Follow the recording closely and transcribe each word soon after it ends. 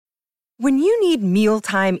When you need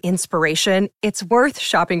mealtime inspiration, it's worth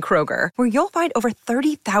shopping Kroger, where you'll find over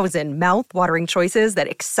 30,000 mouth-watering choices that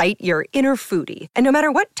excite your inner foodie. And no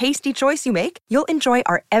matter what tasty choice you make, you'll enjoy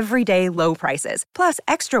our everyday low prices, plus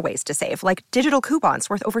extra ways to save, like digital coupons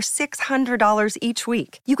worth over $600 each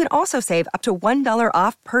week. You can also save up to $1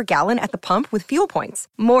 off per gallon at the pump with fuel points.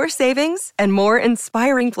 More savings and more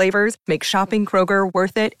inspiring flavors make shopping Kroger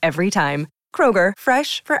worth it every time. Kroger,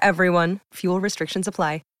 fresh for everyone. Fuel restrictions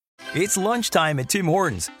apply. It's lunchtime at Tim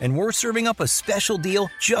Hortons, and we're serving up a special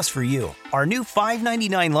deal just for you. Our new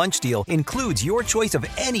 $5.99 lunch deal includes your choice of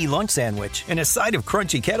any lunch sandwich and a side of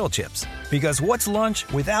crunchy kettle chips. Because what's lunch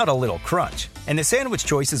without a little crunch? And the sandwich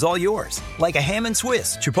choice is all yours, like a ham and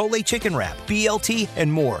Swiss, Chipotle chicken wrap, BLT,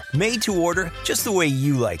 and more, made to order just the way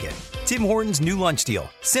you like it. Tim Hortons' new lunch deal.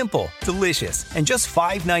 Simple, delicious, and just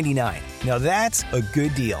 $5.99. Now that's a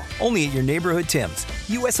good deal. Only at your neighborhood Tim's.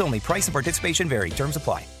 U.S. only. Price and participation vary. Terms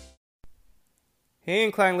apply. Hey,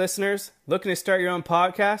 Incline listeners, looking to start your own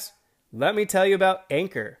podcast? Let me tell you about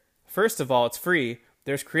Anchor. First of all, it's free.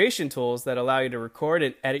 There's creation tools that allow you to record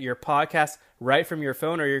and edit your podcast right from your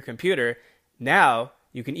phone or your computer. Now,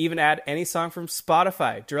 you can even add any song from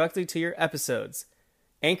Spotify directly to your episodes.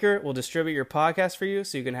 Anchor will distribute your podcast for you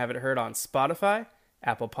so you can have it heard on Spotify,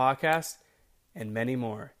 Apple Podcasts, and many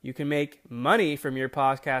more. You can make money from your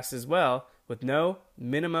podcast as well with no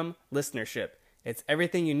minimum listenership. It's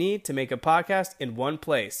everything you need to make a podcast in one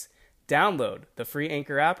place. Download the free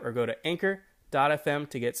Anchor app or go to anchor.fm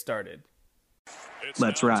to get started.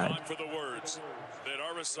 Let's ride. Time for the words that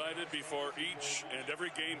are recited before each and every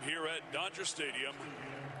game here at Dodger Stadium.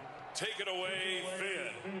 Take it away,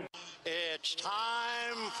 Finn. It's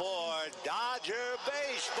time for Dodger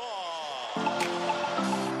baseball.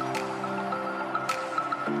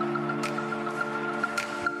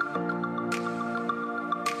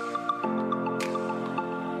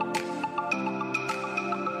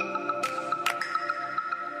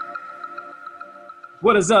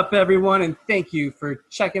 What is up, everyone, and thank you for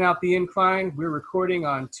checking out The Incline. We're recording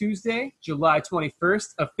on Tuesday, July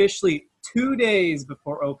 21st, officially 2 days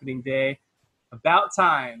before opening day. About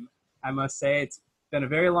time, I must say. It's been a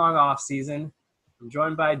very long off season. I'm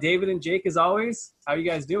joined by David and Jake, as always. How are you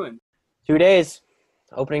guys doing? 2 days.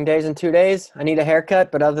 Opening days in 2 days. I need a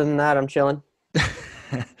haircut, but other than that, I'm chilling.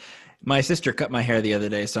 My sister cut my hair the other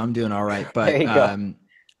day, so I'm doing all right. But There you go.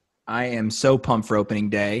 I am so pumped for opening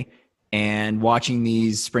day. And watching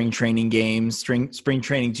these spring training games, spring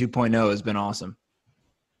training 2.0 has been awesome.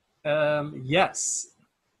 Yes,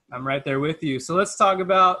 I'm right there with you. So let's talk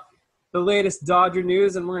about the latest Dodger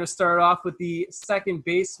news, and we're going to start off with the second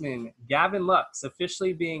baseman, Gavin Lux,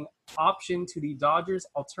 officially being optioned to the Dodgers'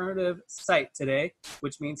 alternative site today,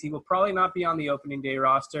 which means he will probably not be on the opening day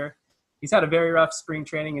roster. He's had a very rough spring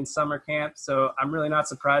training and summer camp, so I'm really not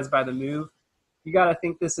surprised by the move. You got to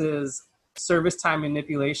think this is service time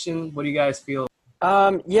manipulation. What do you guys feel?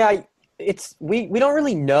 Yeah, it's we don't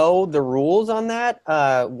really know the rules on that.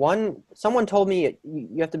 Someone told me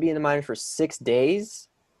you have to be in the minors for 6 days.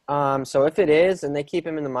 So if it is and they keep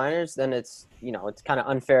him in the minors, then it's kind of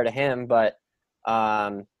unfair to him. But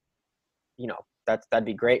that'd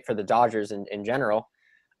be great for the Dodgers in general.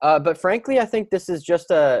 But frankly, I think this is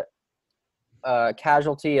just a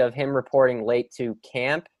casualty of him reporting late to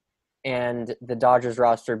camp and the Dodgers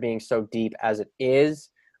roster being so deep as it is.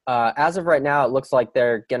 As of right now, it looks like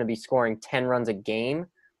they're going to be scoring 10 runs a game.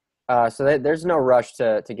 So there's no rush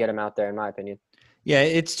to get him out there, in my opinion. Yeah,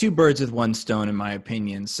 it's two birds with one stone, in my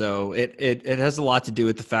opinion. So it has a lot to do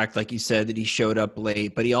with the fact, like you said, that he showed up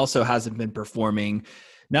late, but he also hasn't been performing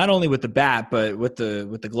not only with the bat, but with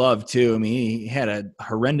the glove too. I mean, he had a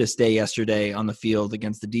horrendous day yesterday on the field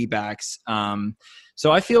against the D-backs.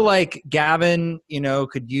 So I feel like Gavin,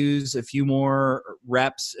 could use a few more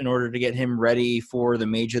reps in order to get him ready for the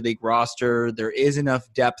major league roster. There is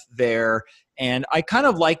enough depth there. And I kind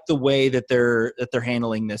of like the way that they're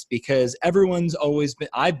handling this, because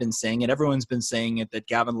I've been saying it, everyone's been saying it, that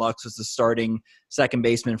Gavin Lux was the starting second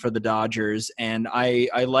baseman for the Dodgers. And I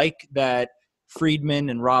like that Friedman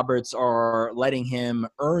and Roberts are letting him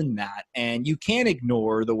earn that. And you can't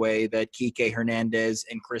ignore the way that Kike Hernandez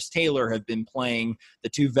and Chris Taylor have been playing, the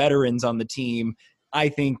two veterans on the team. I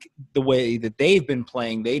think the way that they've been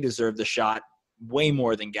playing, they deserve the shot way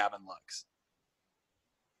more than Gavin Lux.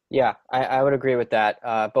 Yeah, I would agree with that.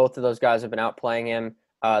 Both of those guys have been out playing him.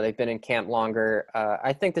 They've been in camp longer.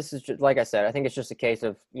 I think this is just, like I said, I think it's just a case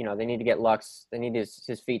of, they need to get Lux. They need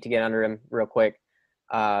his feet to get under him real quick.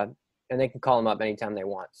 And they can call him up anytime they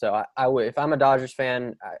want. So I would, if I'm a Dodgers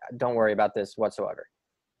fan, don't worry about this whatsoever.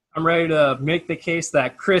 I'm ready to make the case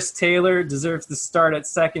that Chris Taylor deserves to start at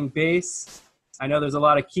second base. I know there's a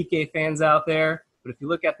lot of Kike fans out there, but if you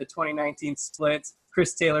look at the 2019 splits,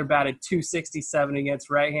 Chris Taylor batted .267 against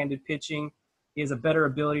right-handed pitching. He has a better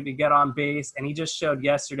ability to get on base, and he just showed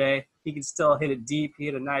yesterday he can still hit it deep. He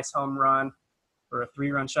hit a nice home run or a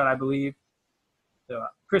 3-run shot, I believe. So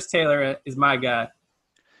Chris Taylor is my guy.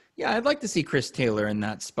 Yeah, I'd like to see Chris Taylor in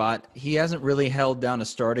that spot. He hasn't really held down a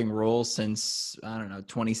starting role since,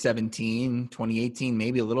 2017, 2018,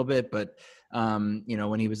 maybe a little bit, but,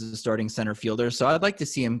 when he was a starting center fielder. So I'd like to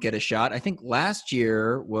see him get a shot. I think last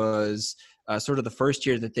year was sort of the first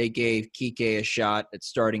year that they gave Kike a shot at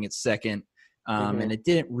starting at second, and it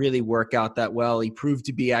didn't really work out that well. He proved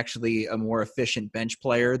to be actually a more efficient bench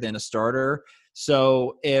player than a starter.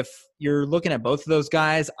 So if you're looking at both of those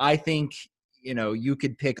guys, I think – you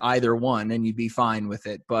could pick either one and you'd be fine with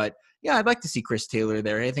it. But yeah, I'd like to see Chris Taylor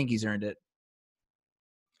there. I think he's earned it.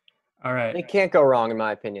 All right. It can't go wrong, in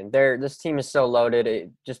my opinion. This team is so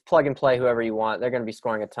loaded. Just plug and play whoever you want. They're going to be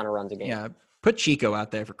scoring a ton of runs a game. Yeah, put Chico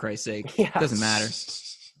out there for Christ's sake. Yeah. It doesn't matter.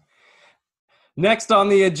 Next on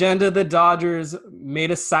the agenda, the Dodgers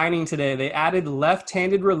made a signing today. They added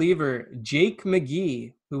left-handed reliever Jake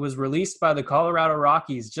McGee, who was released by the Colorado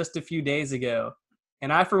Rockies just a few days ago.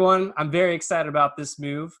 And I, for one, I'm very excited about this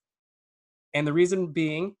move. And the reason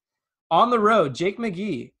being, on the road, Jake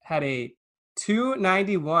McGee had a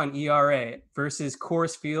 .291 ERA versus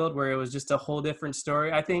Coors Field, where it was just a whole different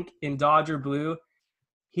story. I think in Dodger Blue,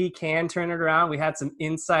 he can turn it around. We had some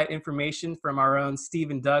inside information from our own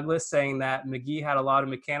Stephen Douglas saying that McGee had a lot of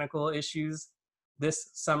mechanical issues this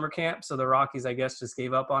summer camp. So the Rockies, I guess, just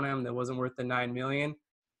gave up on him. That wasn't worth the $9 million.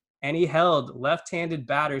 And he held left-handed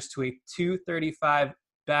batters to a .235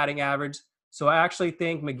 batting average. So I actually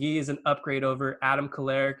think McGee is an upgrade over Adam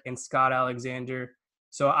Kolarek and Scott Alexander.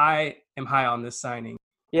 So I am high on this signing.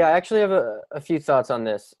 Yeah, I actually have a few thoughts on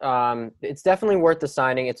this. It's definitely worth the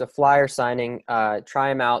signing. It's a flyer signing.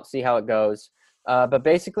 Try him out, see how it goes. But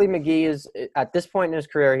basically, McGee is, at this point in his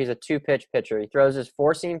career, he's a two-pitch pitcher. He throws his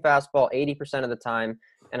four-seam fastball 80% of the time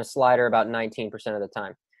and a slider about 19% of the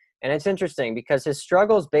time. And it's interesting because his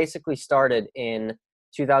struggles basically started in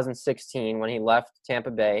 2016 when he left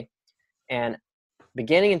Tampa Bay. And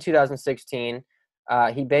beginning in 2016,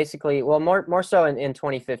 he basically, well, more so in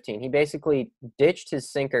 2015, he basically ditched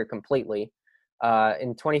his sinker completely.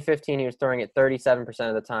 In 2015, he was throwing it 37%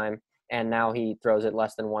 of the time, and now he throws it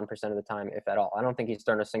less than 1% of the time, if at all. I don't think he's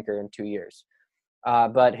thrown a sinker in 2 years.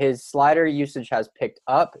 But his slider usage has picked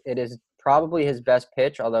up. It is probably his best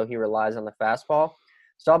pitch, although he relies on the fastball.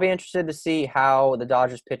 So I'll be interested to see how the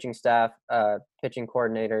Dodgers pitching staff, pitching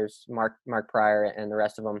coordinators, Mark Pryor and the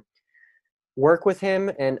rest of them work with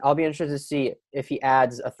him. And I'll be interested to see if he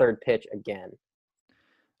adds a third pitch again.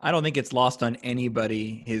 I don't think it's lost on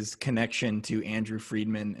anybody his connection to Andrew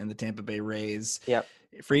Friedman and the Tampa Bay Rays. Yep.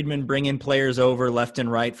 Friedman bringing players over left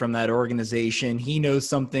and right from that organization. He knows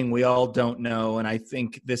something we all don't know, and I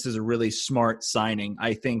think this is a really smart signing.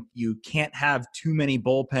 I think you can't have too many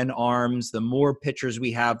bullpen arms. The more pitchers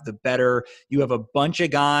we have, the better. You have a bunch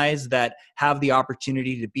of guys that have the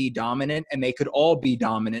opportunity to be dominant, and they could all be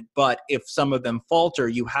dominant, but if some of them falter,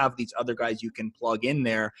 you have these other guys you can plug in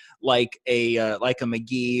there, like a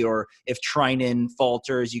McGee, or if Trinan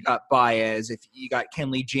falters, you got Baez. If you got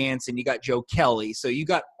Kenley Jansen, you got Joe Kelly. So you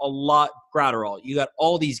got a lot, Gratterall. You got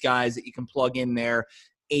all these guys that you can plug in there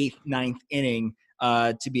 8th, 9th inning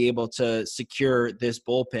to be able to secure this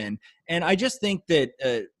bullpen. And I just think that,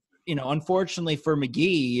 unfortunately for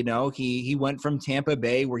McGee, he went from Tampa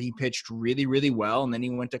Bay where he pitched really, really well, and then he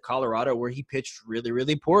went to Colorado where he pitched really,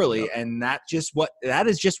 really poorly. Yep. And that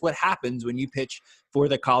is just what happens when you pitch for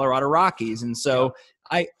the Colorado Rockies. And so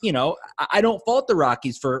I don't fault the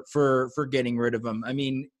Rockies for getting rid of him. I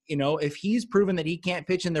mean, if he's proven that he can't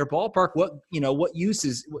pitch in their ballpark,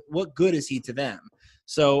 what good is he to them?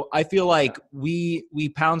 So I feel like we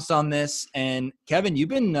pounced on this. And Kevin, you've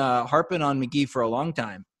been harping on McGee for a long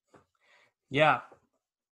time. Yeah.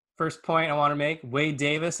 First point I want to make, Wade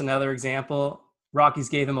Davis, another example. Rockies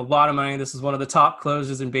gave him a lot of money. This is one of the top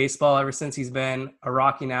closers in baseball ever since he's been a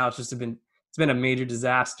Rocky now. It's been a major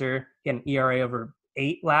disaster. He had an ERA over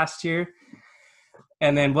 8 last year.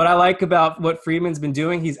 And then what I like about what Friedman's been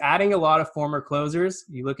doing, he's adding a lot of former closers.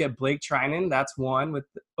 You look at Blake Trinan, that's one with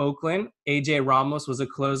Oakland. AJ Ramos was a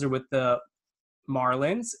closer with the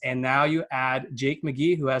Marlins. And now you add Jake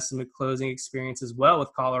McGee, who has some closing experience as well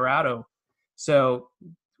with Colorado. So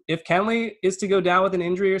if Kenley is to go down with an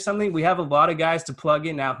injury or something, we have a lot of guys to plug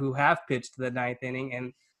in now who have pitched to the 9th inning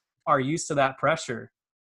and are used to that pressure.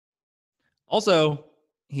 Also,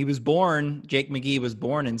 Jake McGee was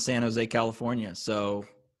born in San Jose, California. So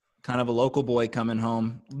kind of a local boy coming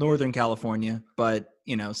home, Northern California, but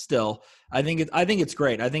still, I think it's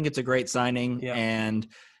great. I think it's a great signing, and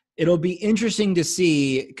it'll be interesting to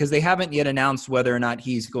see because they haven't yet announced whether or not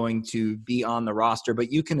he's going to be on the roster,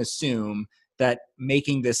 but you can assume that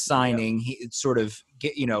making this signing, it sort of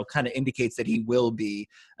kind of indicates that he will be.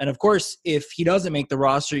 And of course, if he doesn't make the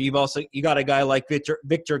roster, you got a guy like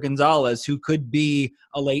Victor Gonzalez who could be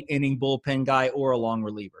a late inning bullpen guy or a long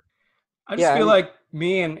reliever. I just feel like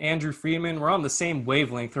me and Andrew Friedman, we're on the same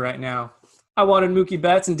wavelength right now. I wanted Mookie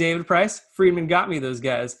Betts and David Price. Friedman got me those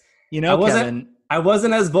guys. Kevin, I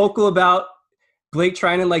wasn't as vocal about Blake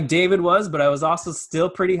Trinan like David was, but I was also still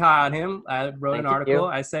pretty high on him. I wrote an article.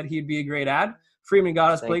 I said he'd be a great ad. Friedman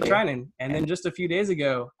got us Blake Trinan. And then just a few days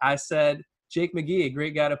ago, I said Jake McGee, a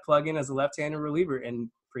great guy to plug in as a left-handed reliever, and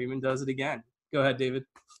Friedman does it again. Go ahead, David.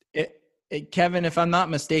 Kevin, if I'm not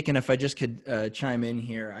mistaken, if I just could chime in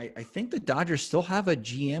here, I think the Dodgers still have a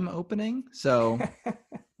GM opening. So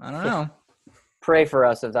I don't know. Pray for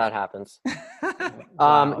us if that happens.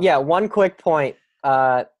 Wow. One quick point.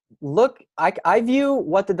 Look, I view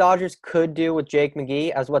what the Dodgers could do with Jake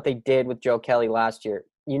McGee as what they did with Joe Kelly last year.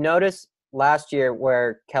 You notice last year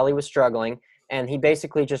where Kelly was struggling, and he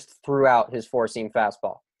basically just threw out his four-seam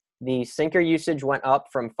fastball. The sinker usage went up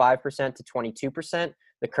from 5% to 22%.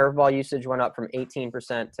 The curveball usage went up from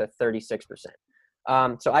 18% to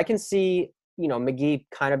 36%. So I can see, McGee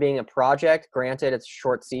kind of being a project. Granted, it's a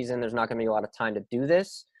short season. There's not going to be a lot of time to do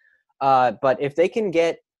this. But if they can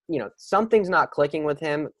get, something's not clicking with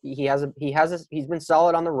him. He's been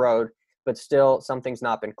solid on the road, but still something's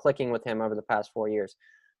not been clicking with him over the past 4 years.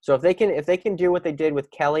 So if they can do what they did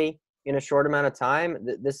with Kelly in a short amount of time,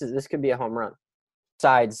 this could be a home run.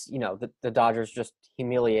 Besides, the Dodgers just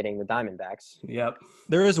humiliating the Diamondbacks. Yep.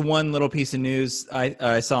 There is one little piece of news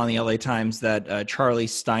I saw in the LA Times that Charlie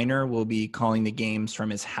Steiner will be calling the games from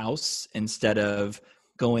his house instead of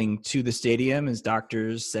going to the stadium. His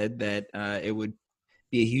doctors said that it would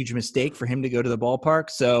be a huge mistake for him to go to the ballpark.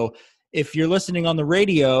 So if you're listening on the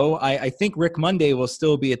radio, I think Rick Monday will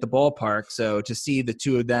still be at the ballpark. So to see the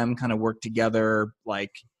two of them kind of work together,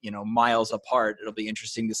 miles apart, it'll be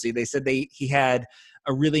interesting to see. They said he had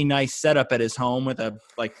a really nice setup at his home with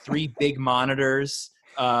three big monitors.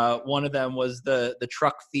 One of them was the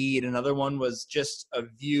truck feed. Another one was just a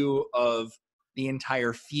view of the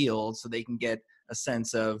entire field so they can get a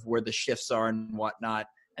sense of where the shifts are and whatnot.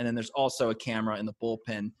 And then there's also a camera in the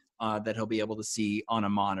bullpen that he'll be able to see on a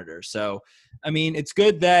monitor. So, it's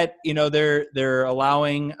good that, they're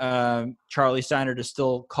allowing Charlie Steiner to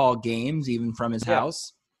still call games even from his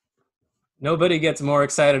house. Nobody gets more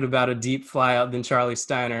excited about a deep flyout than Charlie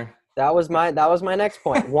Steiner. That was my next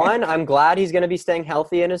point. One, I'm glad he's going to be staying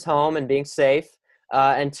healthy in his home and being safe.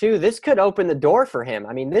 And two, this could open the door for him.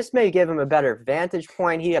 This may give him a better vantage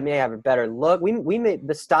point. He may have a better look. We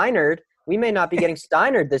may not be getting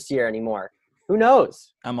Steinered this year anymore. Who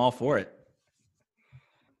knows? I'm all for it.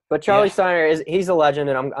 But Charlie Steiner he's a legend,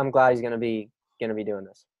 and I'm glad he's going to be doing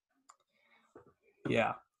this.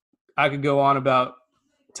 Yeah, I could go on about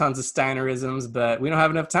tons of Steinerisms, but we don't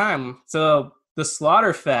have enough time. So the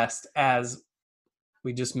Slaughterfest, as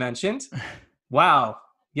we just mentioned, wow!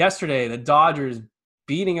 Yesterday, the Dodgers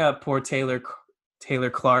beating up poor Taylor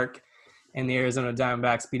Clark, and the Arizona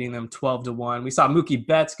Diamondbacks beating them 12-1. We saw Mookie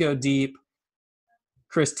Betts go deep.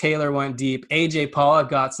 Chris Taylor went deep. AJ Pollock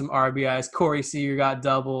got some RBIs. Corey Seager got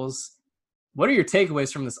doubles. What are your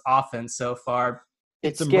takeaways from this offense so far?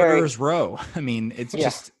 It's a murderer's row.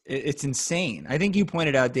 It's insane. I think you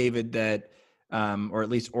pointed out, David, that, or at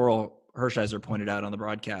least Oral Hershiser pointed out on the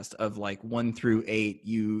broadcast of 1 through 8,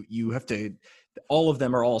 you have to, all of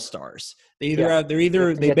them are all-stars. They've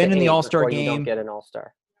been in the all-star game. You don't get an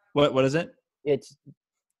all-star. What is it? It's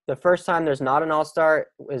the first time there's not an all-star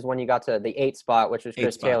is when you got to the 8 spot, which was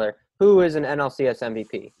Chris Taylor, who is an NLCS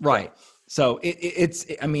MVP. Right. So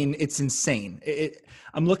it's insane.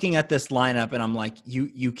 I'm looking at this lineup and I'm like,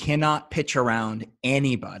 you cannot pitch around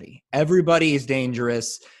anybody. Everybody is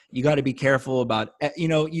dangerous. You got to be careful about,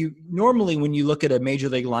 you normally when you look at a major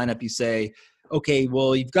league lineup, you say, okay,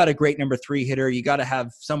 well, you've got a great number 3 hitter. You got to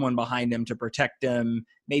have someone behind him to protect him.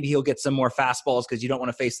 Maybe he'll get some more fastballs because you don't want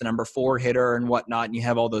to face the number 4 hitter and whatnot. And you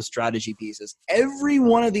have all those strategy pieces. Every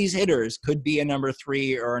one of these hitters could be a number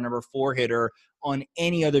 3 or a number 4 hitter on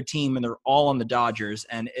any other team, and they're all on the Dodgers.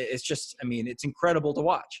 And it's just, it's incredible to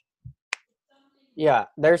watch. Yeah,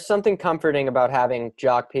 there's something comforting about having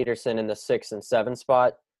Jock Peterson in the 6 and 7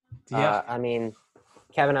 spot. Yeah.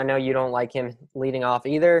 Kevin, I know you don't like him leading off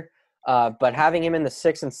either. But having him in the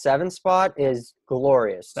 6 and 7 spot is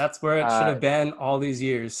glorious. That's where it should have been all these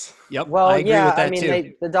years. Yep, Well, I agree with that I mean,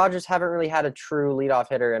 too. the Dodgers haven't really had a true leadoff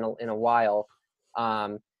hitter in a while,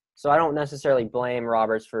 so I don't necessarily blame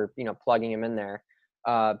Roberts for plugging him in there.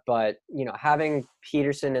 But having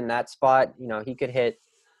Peterson in that spot, he could hit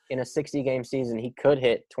in a 60-game season. He could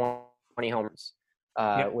hit 20 homers,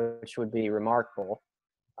 which would be remarkable.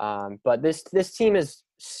 But this team is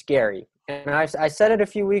scary, and I said it a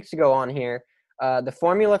few weeks ago on here. The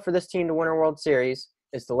formula for this team to win a World Series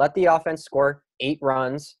is to let the offense score 8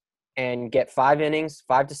 runs and get 5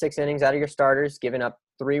 to 6 innings out of your starters, giving up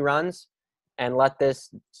 3 runs, and let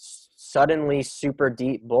this suddenly super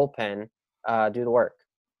deep bullpen do the work.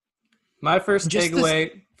 My first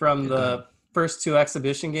takeaway from the first 2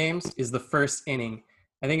 exhibition games is the first inning.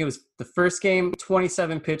 I think it was the first game,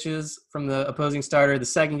 27 pitches from the opposing starter. The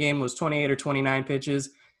second game was 28 or 29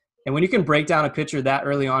 pitches. And when you can break down a pitcher that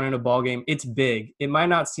early on in a ball game, it's big. It might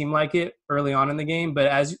not seem like it early on in the game, but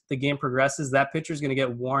as the game progresses, that pitcher is going to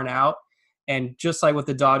get worn out. And just like what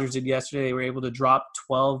the Dodgers did yesterday, they were able to drop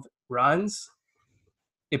 12 runs.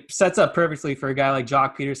 It sets up perfectly for a guy like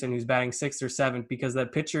Jock Peterson, who's batting 6th or 7th, because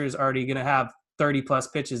that pitcher is already going to have 30-plus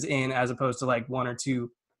pitches in as opposed to like 1 or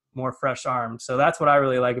 2 more fresh arms. So that's what I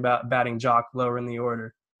really like about batting Jock lower in the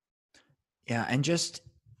order. Yeah, and just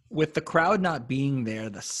with the crowd not being there,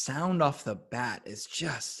 the sound off the bat is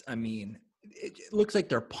just, I mean, it looks like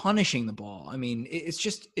they're punishing the ball. I mean, it's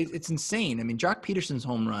insane. I mean, Jock Peterson's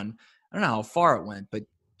home run, I don't know how far it went, but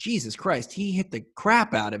Jesus Christ, he hit the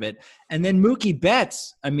crap out of it. And then Mookie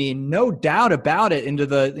Betts, I mean, no doubt about it, into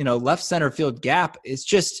the left center field gap. It's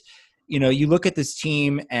just, you look at this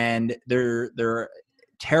team and they're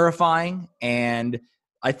terrifying. And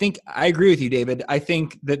I think I agree with you, David. I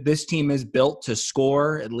think that this team is built to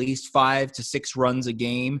score at least 5 to 6 runs a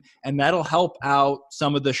game, and that'll help out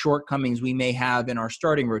some of the shortcomings we may have in our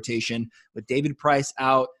starting rotation. With David Price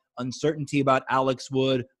out, uncertainty about Alex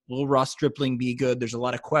Wood, will Ross Stripling be good? There's a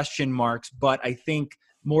lot of question marks, but I think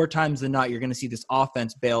more times than not, you're going to see this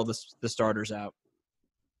offense bail the starters out.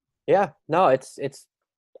 Yeah, no, it's.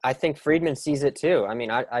 I think Friedman sees it too. I mean,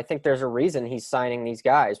 I think there's a reason he's signing these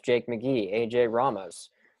guys, Jake McGee, AJ Ramos.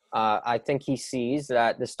 I think he sees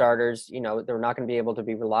that the starters, they're not going to be able to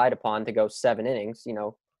be relied upon to go 7 innings,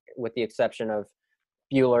 with the exception of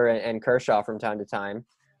Buehler and Kershaw from time to time.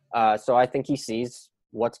 So I think he sees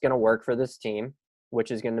what's going to work for this team, which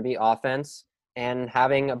is going to be offense and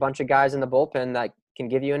having a bunch of guys in the bullpen that can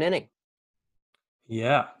give you an inning.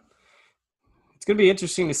 Yeah. It's going to be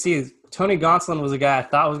interesting to see. Tony Gonsolin was a guy I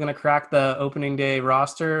thought was going to crack the opening day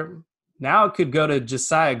roster. Now it could go to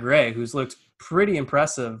Josiah Gray, who's looked pretty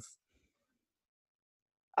impressive.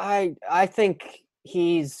 I think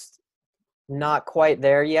he's not quite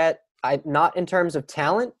there yet. Not in terms of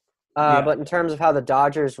talent, but in terms of how the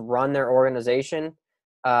Dodgers run their organization.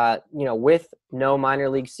 With no minor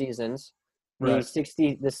league seasons, Right.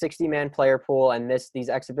 the 60-man player pool and these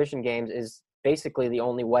exhibition games is basically the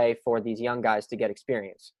only way for these young guys to get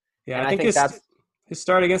experience. Yeah, and I think his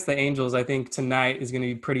start against the Angels, I think tonight is going to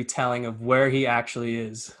be pretty telling of where he actually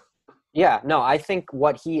is. Yeah, no, I think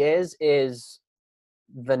what he is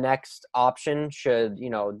the next option should,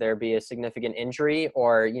 there be a significant injury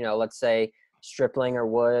or, let's say Stripling or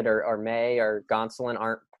Wood or May or Gonsolin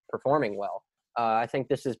aren't performing well. I think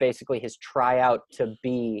this is basically his tryout to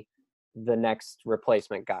be the next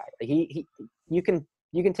replacement guy. You can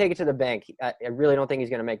take it to the bank. I really don't think he's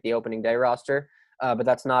going to make the opening day roster, but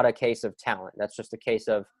that's not a case of talent. That's just a case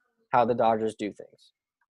of how the Dodgers do things.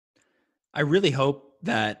 I really hope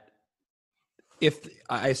that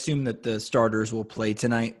I assume that the starters will play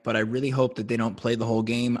tonight, but I really hope that they don't play the whole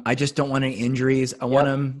game. I just don't want any injuries. I want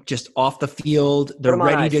them just off the field. They're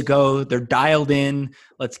ready to go. They're dialed in.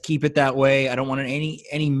 Let's keep it that way. I don't want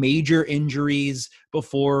any major injuries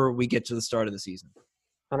before we get to the start of the season.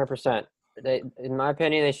 100%. In my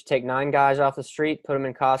opinion, they should take 9 guys off the street, put them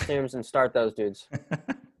in costumes, and start those dudes.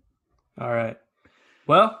 All right.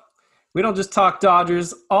 Well, we don't just talk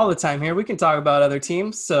Dodgers all the time here. We can talk about other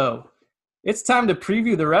teams. So it's time to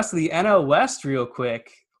preview the rest of the NL West real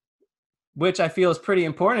quick, which I feel is pretty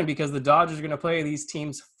important because the Dodgers are going to play these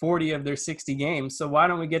teams 40 of their 60 games. So why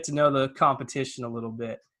don't we get to know the competition a little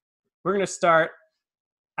bit? We're going to start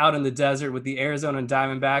out in the desert with the Arizona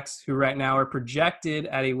Diamondbacks, who right now are projected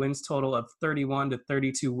at a wins total of 31 to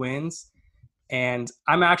 32 wins. And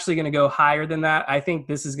I'm actually going to go higher than that. I think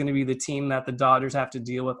this is going to be the team that the Dodgers have to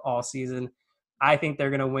deal with all season. I think they're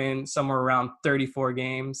going to win somewhere around 34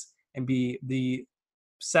 games and be the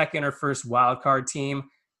second or first wild card team.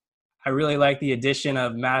 I really like the addition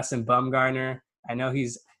of Madison Bumgarner. I know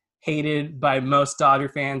he's hated by most Dodger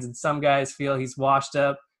fans, and some guys feel he's washed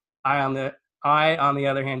up. I, on the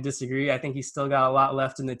other hand, disagree. I think he's still got a lot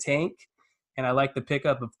left in the tank, and I like the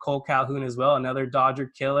pickup of Cole Calhoun as well, another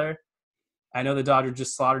Dodger killer. I know the Dodgers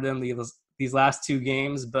just slaughtered him these last 2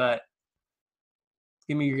 games, but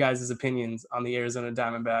give me your guys' opinions on the Arizona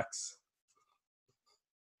Diamondbacks.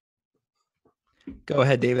 Go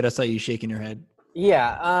ahead, David. I saw you shaking your head.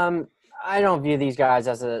 Yeah, I don't view these guys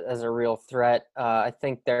as a real threat. I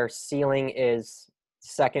think their ceiling is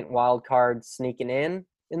second wild card sneaking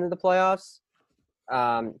into the playoffs.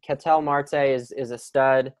 Ketel Marte is a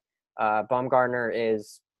stud. Bumgarner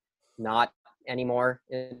is not anymore,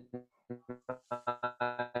 in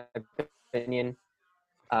my opinion.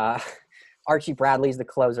 Archie Bradley's the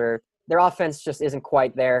closer. Their offense just isn't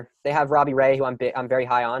quite there. They have Robbie Ray, who I'm very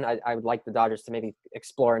high on. I would like the Dodgers to maybe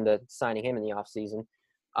explore into signing him in the offseason.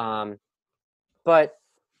 But,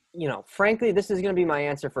 frankly, this is going to be my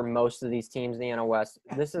answer for most of these teams in the NL West.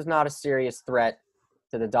 This is not a serious threat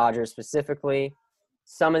to the Dodgers specifically.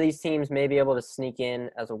 Some of these teams may be able to sneak in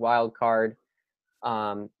as a wild card.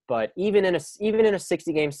 But even in a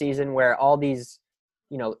 60-game season where all these,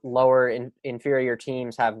 lower inferior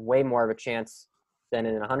teams have way more of a chance than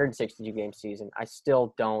in a 162-game season, I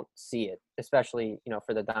still don't see it, especially,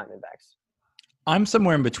 for the Diamondbacks. I'm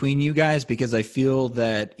somewhere in between you guys because I feel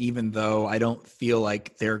that even though I don't feel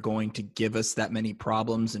like they're going to give us that many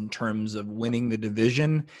problems in terms of winning the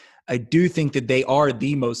division, I do think that they are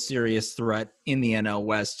the most serious threat in the NL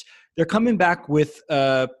West. They're coming back with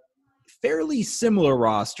a fairly similar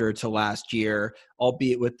roster to last year,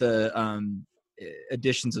 albeit with the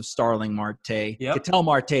additions of Starling Marte. Yep. Ketel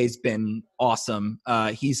Marte's been awesome.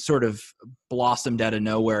 He's sort of blossomed out of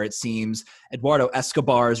nowhere, it seems. Eduardo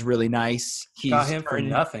Escobar is really nice. He's got him for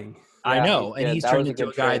nothing. I know, and he's turned into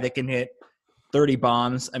a guy that can hit 30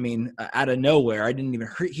 bombs. I mean, out of nowhere. I didn't even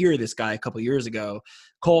hear this guy a couple years ago.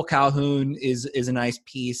 Cole Calhoun is a nice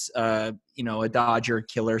piece, a Dodger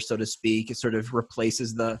killer, so to speak. It sort of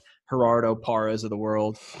replaces the Gerardo Parras of the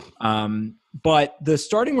world. But the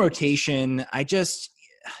starting rotation,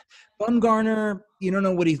 Bumgarner, you don't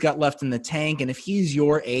know what he's got left in the tank. And if he's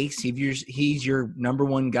your ace, if he's your number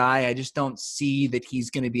one guy, I just don't see that he's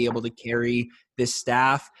going to be able to carry this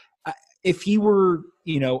staff. If he were,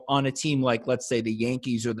 on a team like, let's say, the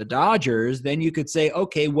Yankees or the Dodgers, then you could say,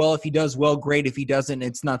 okay, well, if he does well, great. If he doesn't,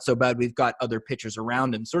 it's not so bad. We've got other pitchers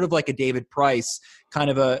around him. Sort of like a David Price, kind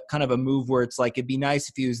of a move where it's like, it'd be nice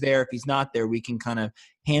if he was there. If he's not there, we can kind of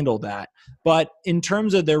handle that. But in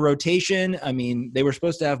terms of their rotation, I mean, they were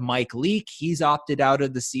supposed to have Mike Leake. He's opted out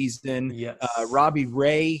of the season. Yes. Robbie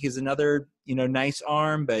Ray is another, nice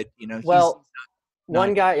arm, but,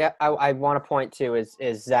 one guy I want to point to is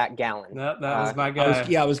Zach Gallen. That was my guy.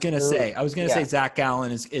 I was going to say Zach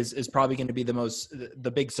Gallen is probably going to be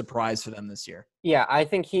the big surprise for them this year. Yeah, I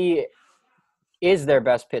think he is their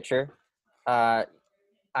best pitcher. I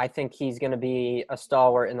think he's going to be a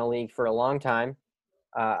stalwart in the league for a long time.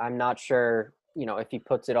 I'm not sure, if he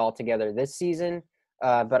puts it all together this season.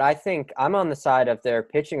 But I think I'm on the side of their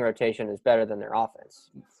pitching rotation is better than their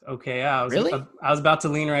offense. Okay, yeah. Really? I was about to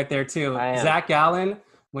lean right there, too. Zach Gallen,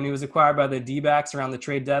 when he was acquired by the D-backs around the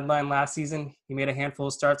trade deadline last season, he made a handful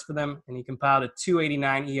of starts for them, and he compiled a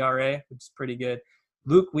 2.89 ERA, which is pretty good.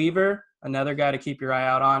 Luke Weaver, another guy to keep your eye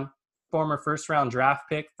out on, former first-round draft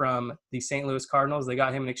pick from the St. Louis Cardinals. They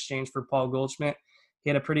got him in exchange for Paul Goldschmidt. He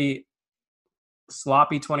had a pretty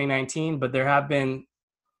sloppy 2019, but there have been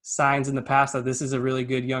signs in the past that this is a really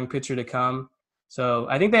good young pitcher to come. So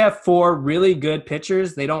I think they have 4 really good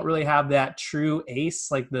pitchers. They don't really have that true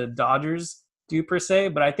ace like the Dodgers do per se,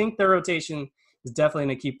 but I think their rotation is definitely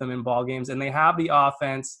going to keep them in ball games. And they have the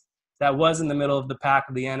offense that was in the middle of the pack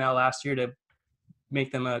of the NL last year to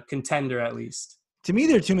make them a contender at least. To me,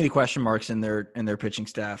 there are too many question marks in their pitching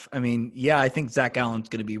staff. I mean, yeah, I think Zach Allen's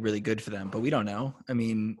going to be really good for them, but we don't know. I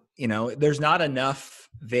mean, there's not enough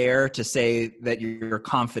there to say that you're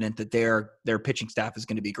confident that their pitching staff is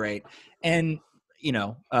going to be great. And,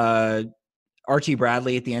 Archie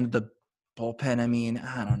Bradley at the end of the bullpen, I mean,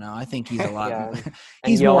 I don't know. I think he's a lot.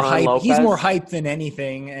 He's more hype. Lopez. He's more hype than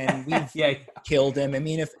anything, and we've killed him. I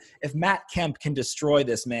mean, if Matt Kemp can destroy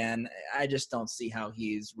this man, I just don't see how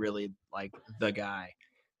he's really like the guy.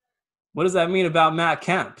 What does that mean about Matt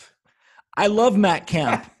Kemp? I love Matt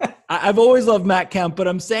Kemp. I've always loved Matt Kemp, but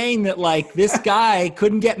I'm saying that like this guy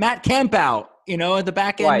couldn't get Matt Kemp out. At the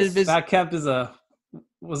back end of his. Matt Kemp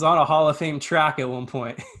was on a Hall of Fame track at one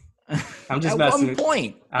point. I'm just messing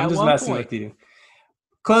with you.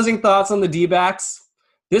 Closing thoughts on the D-backs.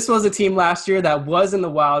 This was a team last year that was in the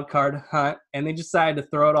wild card hunt, and they decided to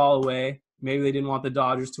throw it all away. Maybe they didn't want the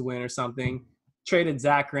Dodgers to win or something. traded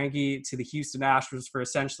Zach Greinke to the Houston Astros for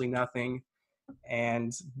essentially nothing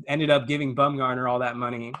and ended up giving Bumgarner all that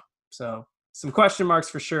money. So some question marks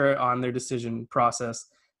for sure on their decision process.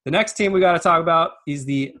 The next team we got to talk about is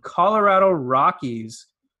the Colorado Rockies,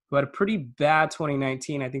 who had a pretty bad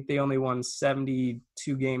 2019. I think they only won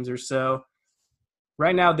 72 games or so.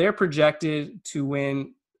 Right now, they're projected to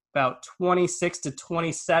win about 26 to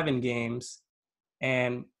 27 games.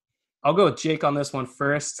 And I'll go with Jake on this one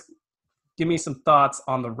first. Give me some thoughts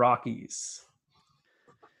on the Rockies.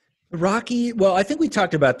 Well, I think we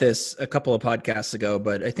talked about this a couple of podcasts ago,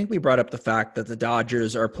 but I think we brought up the fact that the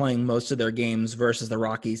Dodgers are playing most of their games versus the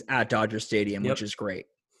Rockies at Dodger Stadium, which is great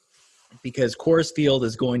because Coors Field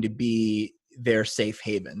is going to be their safe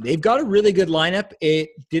haven. They've got a really good lineup. It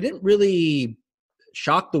didn't really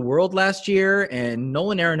shock the world last year, and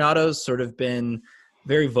Nolan Arenado's sort of been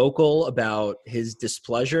very vocal about his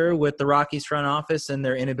displeasure with the Rockies front office and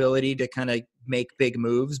their inability to kind of make big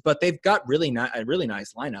moves, but they've got a really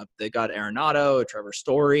nice lineup. They got Arenado, Trevor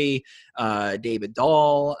Story, David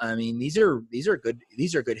Dahl. I mean, these are good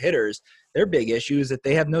hitters. Their big issue is that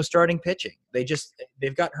they have no starting pitching.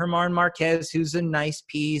 They've got Germán Marquez, who's a nice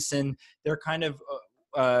piece, and they're kind of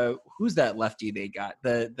who's that lefty they got?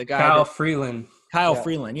 The guy Kyle Freeland.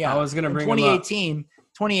 Freeland, yeah. I was going to bring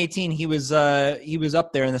 2018, he was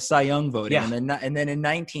up there in the Cy Young voting, yeah. and then in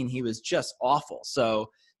 19 he was just awful.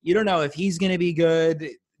 So you don't know if he's going to be good.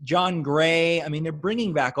 John Gray, I mean, they're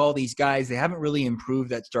bringing back all these guys. They haven't really improved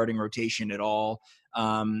that starting rotation at all,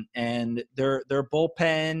 and their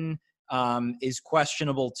bullpen is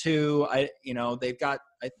questionable too. They've got.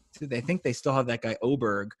 They think they still have that guy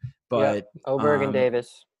Oberg, but Oberg and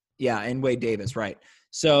Davis. Yeah, and Wade Davis, right?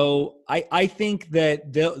 So I think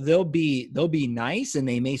that they'll be nice and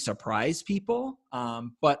they may surprise people.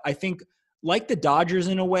 But I think like the Dodgers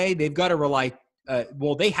in a way, they've got to rely.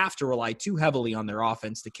 They have to rely too heavily on their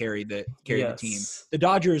offense to carry the team. The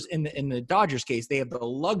Dodgers in the Dodgers case, they have the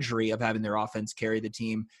luxury of having their offense carry the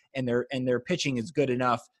team, and their pitching is good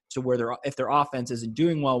enough to where if their offense isn't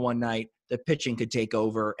doing well one night, the pitching could take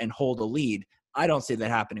over and hold a lead. I don't see that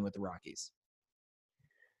happening with the Rockies.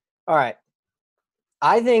 All right.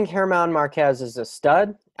 I think Germán Marquez is a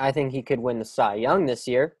stud. I think he could win the Cy Young this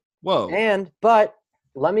year. Whoa. But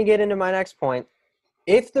let me get into my next point.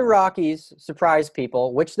 If the Rockies surprise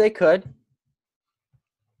people, which they could,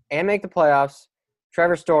 and make the playoffs,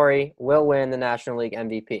 Trevor Story will win the National League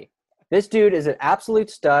MVP. This dude is an absolute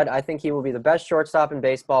stud. I think he will be the best shortstop in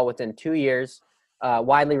baseball within 2 years,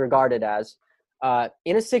 widely regarded as.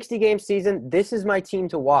 In a 60-game season, this is my team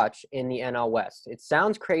to watch in the NL West. It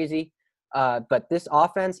sounds crazy, but this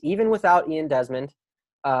offense, even without Ian Desmond,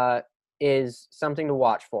 is something to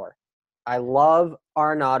watch for. I love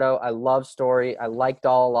Arenado. I love Story. I like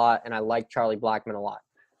Dahl a lot, and I like Charlie Blackmon a lot.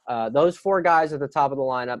 Those four guys at the top of the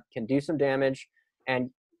lineup can do some damage. And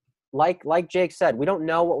like Jake said, we don't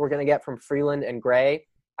know what we're going to get from Freeland and Gray.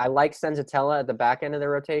 I like Senzatella at the back end of the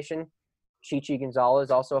rotation. Chichi Gonzalez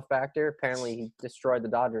also a factor. Apparently, he destroyed the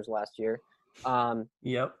Dodgers last year.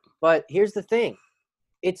 Yep. But here's the thing.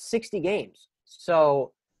 It's 60 games.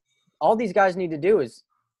 So all these guys need to do is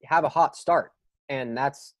have a hot start, and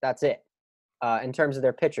that's it in terms of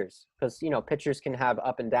their pitchers. Because, pitchers can have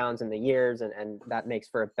up and downs in the years, and that makes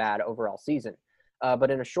for a bad overall season. But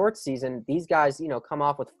in a short season, these guys, come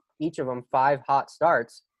off with each of them 5 hot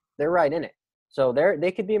starts. They're right in it. So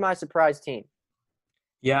they could be my surprise team.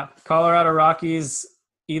 Yeah, Colorado Rockies,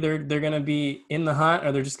 either they're going to be in the hunt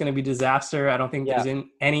or they're just going to be disaster. I don't think there's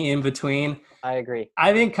any in between. I agree.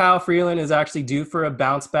 I think Kyle Freeland is actually due for a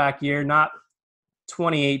bounce back year, not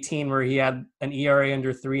 2018 where he had an ERA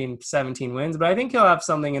under 3 and 17 wins, but I think he'll have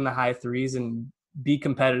something in the high 3s and be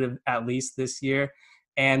competitive at least this year.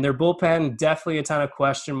 And their bullpen, definitely a ton of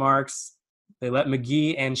question marks. They let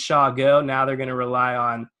McGee and Shaw go. Now they're going to rely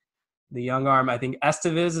on the young arm. I think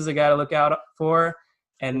Estevez is a guy to look out for.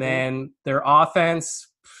 And then their offense,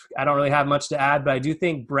 I don't really have much to add, but I do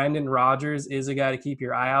think Brendan Rodgers is a guy to keep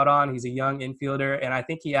your eye out on. He's a young infielder, and I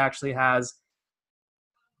think he actually has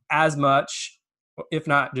as much, if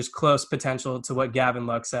not just close potential to what Gavin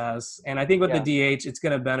Lux has. And I think with the DH, it's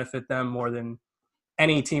going to benefit them more than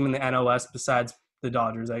any team in the NOS besides the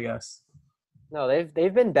Dodgers, I guess. No,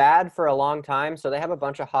 they've been bad for a long time, so they have a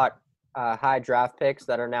bunch of hot high draft picks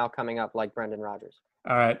that are now coming up like Brendan Rodgers.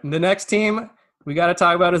 All right, the next team we got to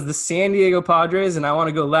talk about is the San Diego Padres, and I want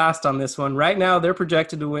to go last on this one. Right now, they're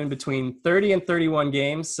projected to win between 30 and 31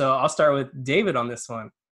 games, so I'll start with David on this one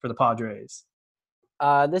for the Padres.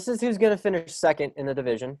 This is who's going to finish second in the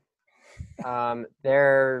division.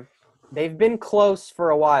 They've been close for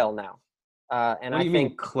a while now. And what do you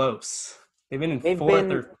mean close? They've been in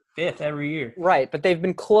fourth or 5th every year. Right, but they've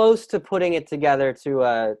been close to putting it together to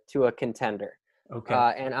a contender.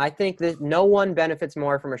 Okay. And I think that no one benefits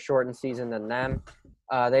more from a shortened season than them.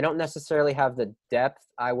 They don't necessarily have the depth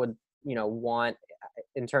I would, want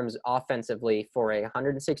in terms offensively for a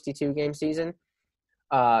 162 game season.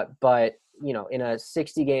 But in a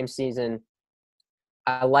 60 game season,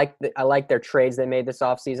 I like their trades they made this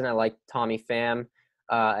offseason. I like Tommy Pham,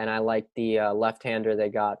 and I like the left-hander they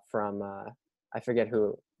got from I forget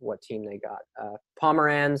what team they got.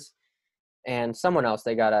 Pomeranz and someone else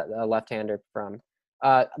they got a left-hander from.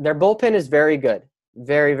 Their bullpen is very good,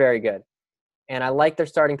 very, very good. And I like their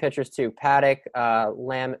starting pitchers too. Paddock,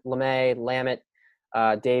 LeMay, Lamet,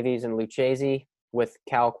 Davies, and Lucchesi, with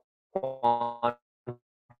Cal Quantrill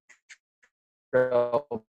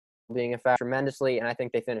being a factor tremendously, and I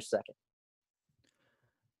think they finished second.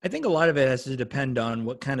 I think a lot of it has to depend on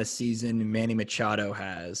what kind of season Manny Machado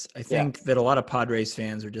has. I think that a lot of Padres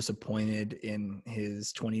fans are disappointed in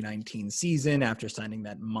his 2019 season after signing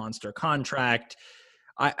that monster contract.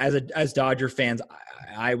 As Dodger fans,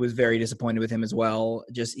 I was very disappointed with him as well.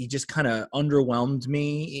 He just kind of underwhelmed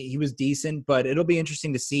me. He was decent, but it'll be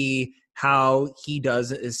interesting to see how he does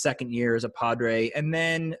his second year as a Padre. And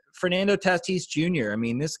then Fernando Tatis Jr. I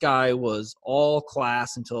mean, this guy was all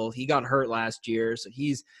class until he got hurt last year. So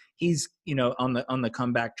he's on the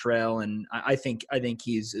comeback trail, and I think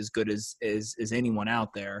he's as good as anyone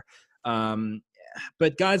out there.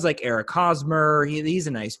 But guys like Eric Hosmer, he's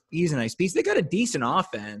a nice piece. They got a decent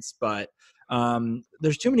offense, but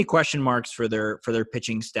there's too many question marks for their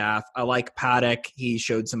pitching staff. I like Paddock. He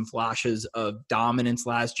showed some flashes of dominance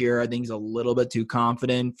last year. I think he's a little bit too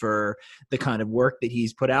confident for the kind of work that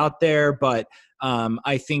he's put out there. But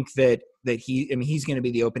I think that he's going to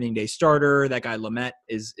be the opening day starter. That guy Lamet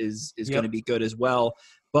is going to be good as well.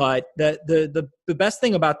 But the best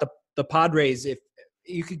thing about the Padres, if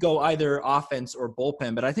you could go either offense or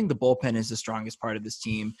bullpen, but I think the bullpen is the strongest part of this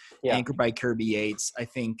team, anchored by Kirby Yates. I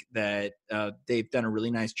think that they've done a really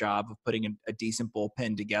nice job of putting a decent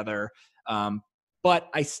bullpen together. But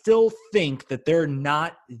I still think that they're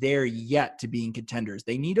not there yet to being contenders.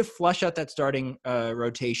 They need to flush out that starting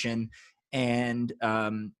rotation. And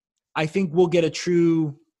I think we'll get a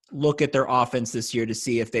true look at their offense this year to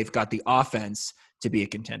see if they've got the offense to be a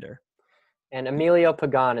contender. And Emilio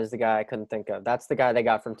Pagan is the guy I couldn't think of. That's the guy they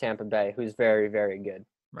got from Tampa Bay, who's very, very good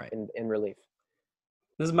in relief.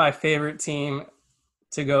 This is my favorite team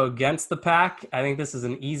to go against the pack. I think this is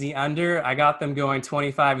an easy under. I got them going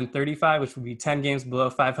 25-35, which would be 10 games below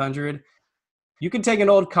 500. You can take an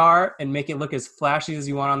old car and make it look as flashy as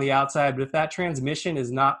you want on the outside, but if that transmission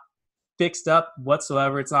is not fixed up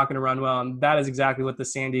whatsoever, it's not going to run well. And that is exactly what the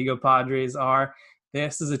San Diego Padres are.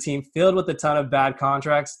 This is a team filled with a ton of bad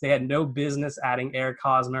contracts. They had no business adding Eric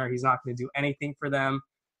Hosmer. He's not going to do anything for them.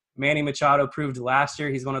 Manny Machado proved last year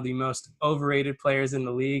he's one of the most overrated players in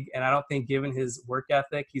the league, and I don't think given his work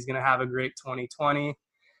ethic, he's going to have a great 2020.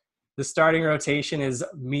 The starting rotation is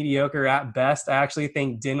mediocre at best. I actually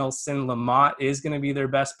think Dinelson Lamet is going to be their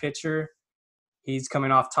best pitcher. He's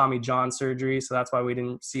coming off Tommy John surgery, so that's why we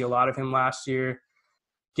didn't see a lot of him last year.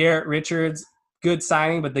 Garrett Richards, good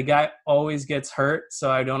signing, but the guy always gets hurt, so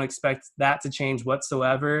I don't expect that to change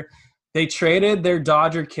whatsoever. They traded their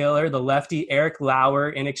Dodger killer, the lefty Eric Lauer,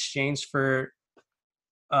 in exchange for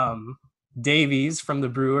Davies from the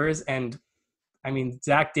Brewers. And, I mean,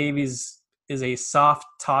 Zach Davies is a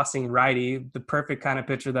soft-tossing righty, the perfect kind of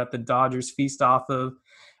pitcher that the Dodgers feast off of.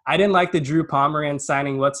 I didn't like the Drew Pomeranz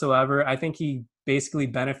signing whatsoever. I think he basically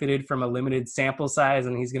benefited from a limited sample size,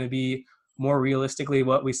 and he's going to be more realistically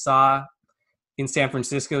what we saw in San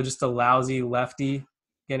Francisco, just a lousy lefty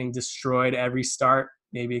getting destroyed every start,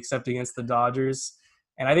 maybe except against the Dodgers.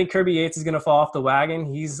 And I think Kirby Yates is going to fall off the wagon.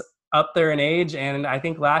 He's up there in age, and I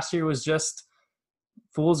think last year was just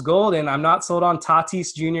fool's gold. And I'm not sold on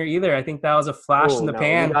Tatis Jr. either. I think that was a flash in the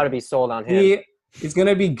pan. You got to be sold on him. He's going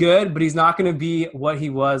to be good, but he's not going to be what he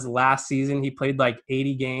was last season. He played like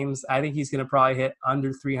 80 games. I think he's going to probably hit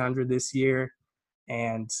under 300 this year.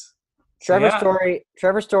 And Trevor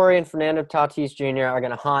Story and Fernando Tatis Jr. are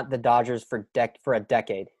going to haunt the Dodgers for a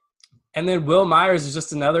decade. And then Will Myers is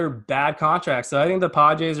just another bad contract. So I think the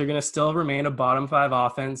Padres are going to still remain a bottom five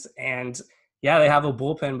offense. And, yeah, they have a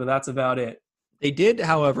bullpen, but that's about it. They did,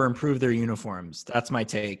 however, improve their uniforms. That's my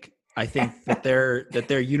take. I think that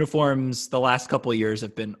their uniforms the last couple of years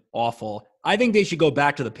have been awful. I think they should go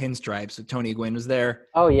back to the pinstripes if Tony Gwynn was there.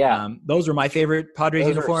 Oh, yeah. Those are my favorite Padres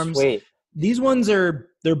uniforms. Sweet. These ones they're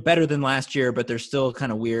better than last year, but they're still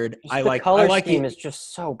kind of weird. The color scheme is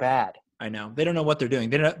just so bad. I know. They don't know what they're doing.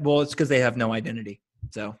 It's because they have no identity.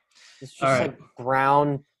 So it's just like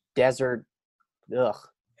brown desert. Ugh.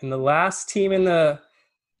 And the last team in the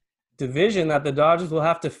division that the Dodgers will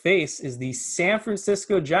have to face is the San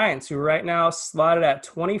Francisco Giants, who are right now slotted at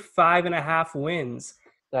 25.5 wins.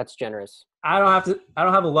 That's generous. I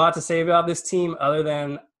don't have a lot to say about this team other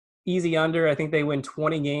than easy under. I think they win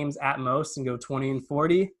 20 games at most and go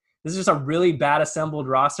 20-40. This is just a really bad assembled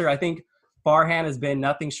roster. I think Farhan has been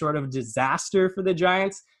nothing short of a disaster for the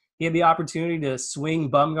Giants. He had the opportunity to swing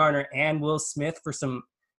Bumgarner and Will Smith for some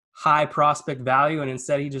high prospect value, and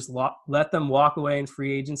instead he just let them walk away in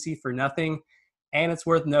free agency for nothing. And it's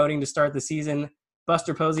worth noting to start the season,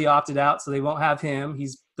 Buster Posey opted out, so they won't have him.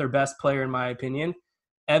 He's their best player in my opinion.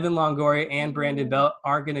 Evan Longoria and Brandon Belt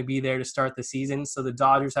aren't going to be there to start the season, so the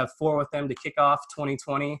Dodgers have 4 with them to kick off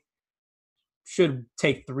 2020. Should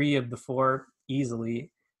take 3 of the 4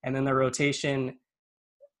 easily. And then the rotation,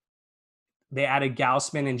 they added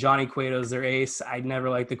Gausman and Johnny Cueto as their ace. I never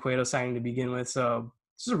liked the Cueto signing to begin with, so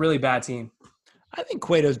this is a really bad team. I think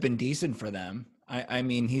Cueto's been decent for them. I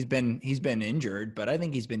mean, he's been injured, but I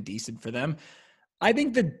think he's been decent for them. I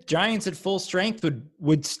think the Giants at full strength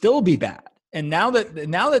would still be bad. And now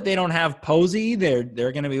that they don't have Posey, they're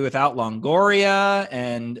going to be without Longoria,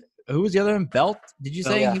 and who was the other one? Belt? Did you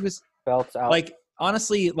say he was Belt's out? Like,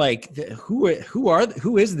 honestly, like who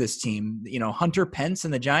is this team? You know, Hunter Pence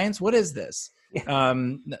and the Giants. What is this?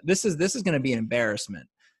 This is going to be an embarrassment.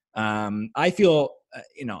 I feel,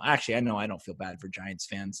 actually, I know I don't feel bad for Giants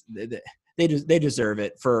fans. They deserve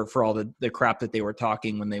it for all the crap that they were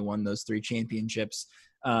talking when they won those 3 championships.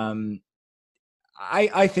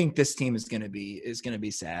 I think this team is going to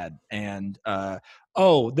be sad. And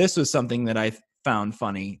this was something that I found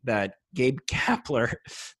funny, that Gabe Kapler,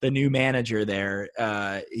 the new manager there,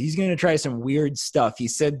 he's going to try some weird stuff. He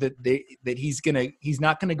said that he's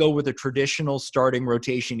not going to go with a traditional starting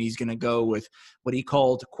rotation. He's going to go with what he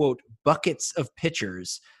called, quote, buckets of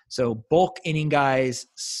pitchers. So bulk inning guys,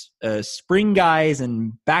 spring guys,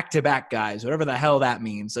 and back-to-back guys, whatever the hell that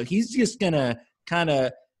means. So he's just going to kind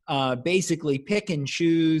of basically pick and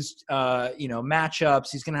choose, matchups.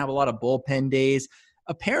 He's going to have a lot of bullpen days.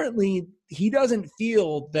 Apparently, he doesn't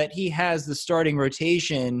feel that he has the starting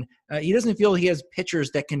rotation. He doesn't feel he has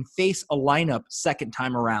pitchers that can face a lineup second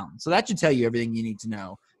time around. So that should tell you everything you need to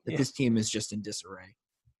know, that this team is just in disarray.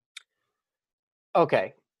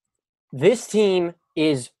 Okay. This team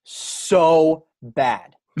is so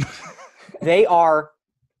bad. They are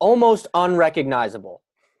almost unrecognizable.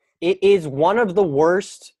 It is one of the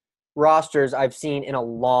worst rosters I've seen in a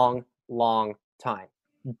long, long time.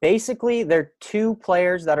 Basically, there are 2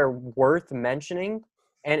 players that are worth mentioning,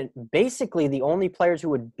 and basically the only players who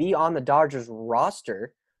would be on the Dodgers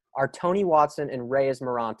roster are Tony Watson and Reyes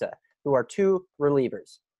Maranta, who are 2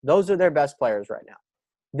 relievers. Those are their best players right now.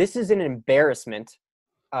 This is an embarrassment,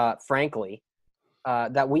 frankly,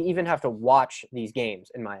 that we even have to watch these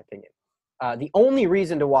games, in my opinion. The only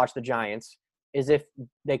reason to watch the Giants is if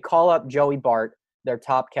they call up Joey Bart, their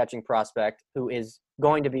top catching prospect, who is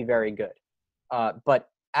going to be very good. But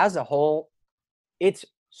as a whole, it's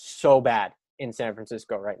so bad in San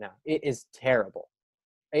Francisco right now. It is terrible.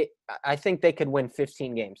 I think they could win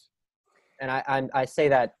 15 games. And I say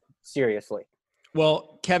that seriously.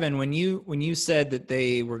 Well, Kevin, when you said that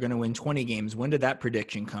they were going to win 20 games, when did that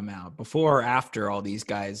prediction come out? Before or after all these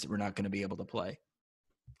guys were not going to be able to play?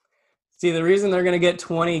 See, the reason they're going to get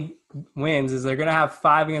 20 wins is they're going to have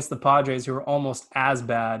 5 against the Padres, who are almost as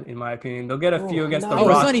bad, in my opinion. They'll get a few against the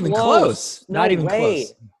Rockies. It's not even close. No not even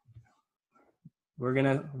way.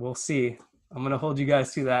 close. We'll see. I'm going to hold you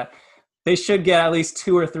guys to that. They should get at least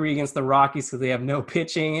 2 or 3 against the Rockies because they have no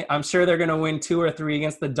pitching. I'm sure they're going to win 2 or 3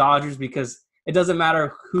 against the Dodgers because it doesn't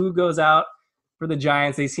matter who goes out for the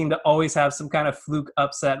Giants. They seem to always have some kind of fluke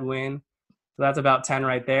upset win. So that's about 10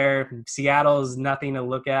 right there. Seattle is nothing to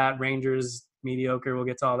look at. Rangers, mediocre. We'll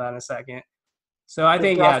get to all that in a second. So I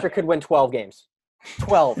think roster could win 12 games.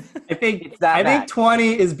 12. I think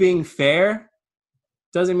 20 is being fair.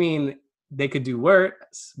 Doesn't mean they could do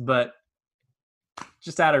worse, but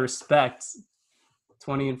just out of respect,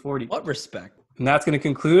 20-40. What respect? And that's going to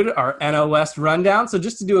conclude our NL West rundown. So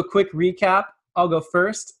just to do a quick recap, I'll go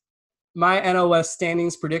first. My NL West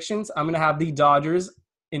standings predictions, I'm going to have the Dodgers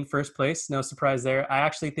in first place. No surprise there. I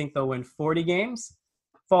actually think they'll win 40 games,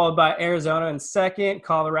 followed by Arizona in second,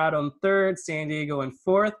 Colorado in third, San Diego in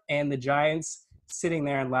fourth, and the Giants sitting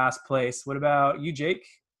there in last place. What about you, Jake?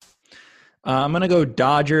 I'm going to go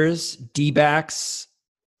Dodgers, D-backs,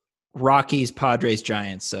 Rockies, Padres,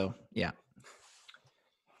 Giants. So, yeah.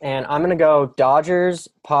 And I'm going to go Dodgers,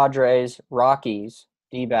 Padres, Rockies,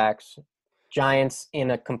 D-backs, Giants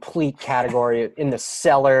in a complete category in the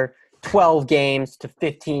cellar, 12 games to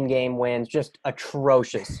 15 game wins, just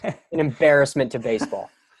atrocious. An embarrassment to baseball.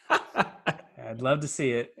 I'd love to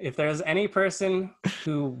see it. If there's any person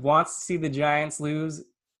who wants to see the Giants lose,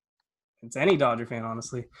 it's any Dodger fan,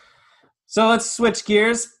 honestly. So let's switch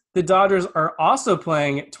gears. The Dodgers are also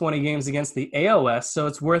playing 20 games against the AL West, so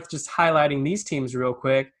it's worth just highlighting these teams real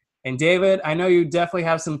quick. And David, I know you definitely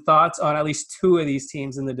have some thoughts on at least two of these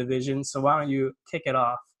teams in the division, so why don't you kick it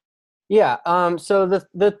off? Yeah. So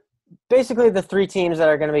the basically the three teams that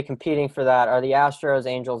are going to be competing for that are the Astros,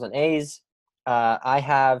 Angels, and A's.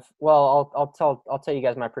 I'll tell you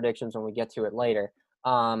guys my predictions when we get to it later.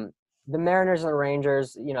 The Mariners and the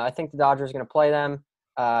Rangers, I think the Dodgers are going to play them.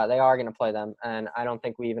 They are going to play them, and I don't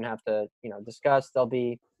think we even have to, discuss. They'll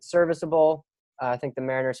be serviceable. I think the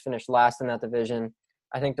Mariners finished last in that division.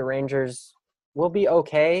 I think the Rangers will be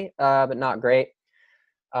okay, but not great.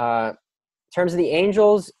 In terms of the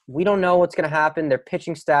Angels, we don't know what's going to happen. Their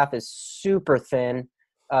pitching staff is super thin.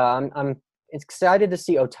 I'm excited to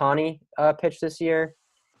see Ohtani pitch this year.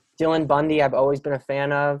 Dylan Bundy, I've always been a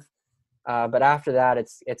fan of, but after that,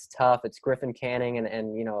 it's tough. It's Griffin Canning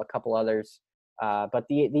and a couple others. But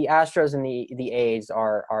the Astros and the A's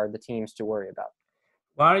are the teams to worry about.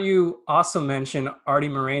 Why don't you also mention Artie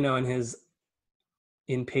Moreno and his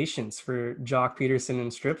impatience for Jock Peterson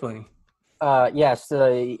and Stripling? Yes,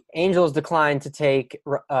 the Angels declined to take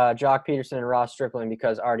Jock Peterson and Ross Stripling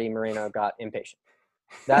because Artie Moreno got impatient.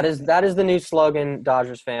 That is the new slogan,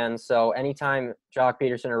 Dodgers fans. So anytime Jock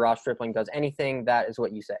Peterson or Ross Stripling does anything, that is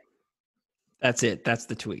what you say. That's it. That's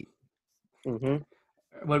the tweet. Mm-hmm.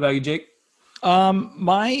 What about you, Jake?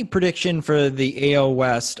 My prediction for the AL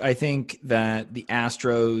West, I think that the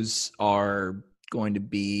Astros are going to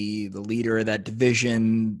be the leader of that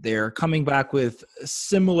division. They're coming back with a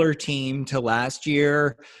similar team to last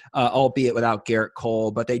year, albeit without Garrett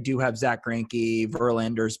Cole, but they do have Zach Greinke.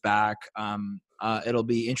 Verlander's back. It'll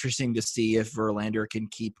be interesting to see if Verlander can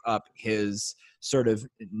keep up his sort of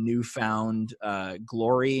newfound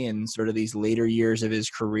glory in sort of these later years of his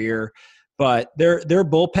career. But their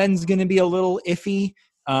bullpen's going to be a little iffy.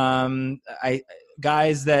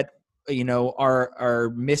 Guys that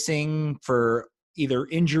are missing for either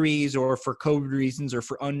injuries or for COVID reasons or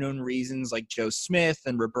for unknown reasons, like Joe Smith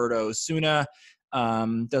and Roberto Osuna.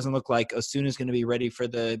 Doesn't look like Osuna is going to be ready for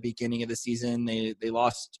the beginning of the season. They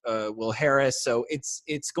lost Will Harris, so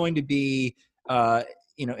it's going to be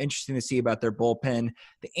interesting to see about their bullpen.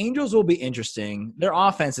 The Angels will be interesting. Their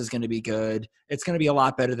offense is going to be good. It's going to be a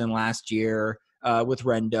lot better than last year with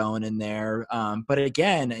Rendon in there. But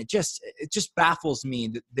again, it just baffles me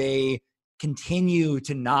that they continue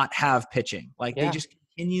to not have pitching. They just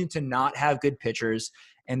continue to not have good pitchers,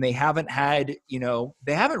 and they haven't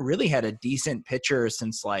really had a decent pitcher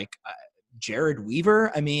since Jared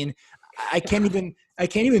Weaver. I mean, I can't even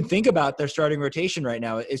think about their starting rotation right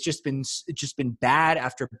now. It's just been bad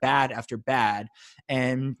after bad after bad,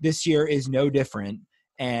 and this year is no different.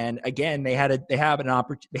 And again, they had an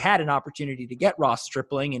opportunity to get Ross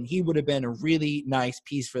Stripling, and he would have been a really nice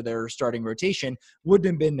piece for their starting rotation. Wouldn't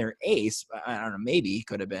have been their ace. I don't know, maybe he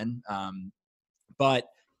could have been. But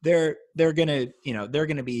their pitching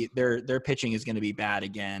is going to be bad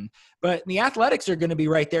again. But the Athletics are going to be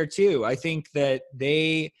right there too. I think that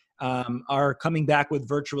they are coming back with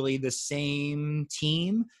virtually the same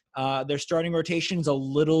team. Their starting rotation is a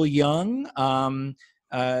little young.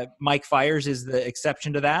 Mike Fiers is the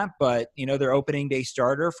exception to that, but their opening day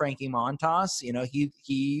starter, Frankie Montas,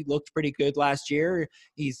 he looked pretty good last year.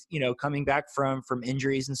 He's coming back from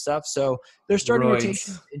injuries and stuff, so their starting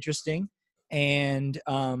rotation is interesting, and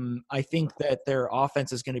I think that their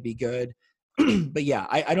offense is going to be good. But yeah,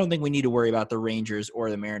 I don't think we need to worry about the Rangers or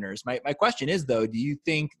the Mariners. My question is, though, do you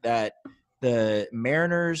think that the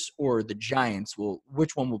Mariners or the Giants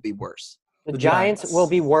which one will be worse? The Giants will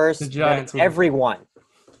be worse than everyone.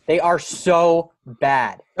 They are so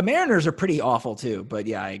bad. The Mariners are pretty awful too, but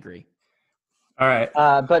yeah, I agree. All right.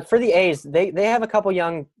 But for the A's, they have a couple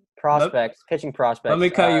young prospects, pitching prospects. Let me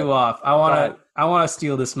cut you off. I want to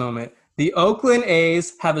steal this moment. The Oakland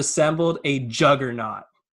A's have assembled a juggernaut.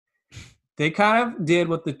 They kind of did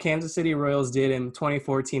what the Kansas City Royals did in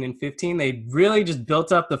 2014 and 15. They really just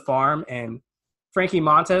built up the farm, and Frankie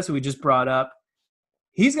Montas, who we just brought up,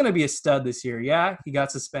 he's going to be a stud this year. Yeah, he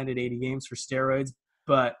got suspended 80 games for steroids,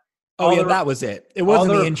 but that was it. It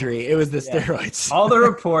wasn't the injury. It was the steroids. All the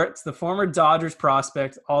reports, the former Dodgers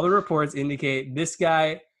prospect, all the reports indicate this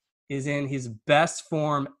guy is in his best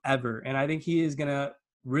form ever, and I think he is going to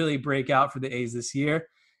really break out for the A's this year.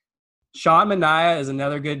 Sean Manaea is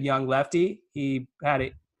another good young lefty. He had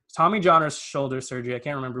a Tommy John shoulder surgery. I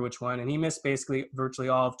can't remember which one, and he missed basically virtually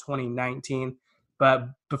all of 2019. But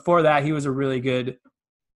before that, he was a really good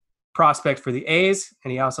prospect for the A's,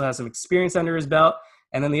 and he also has some experience under his belt.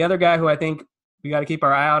 And then the other guy who I think we got to keep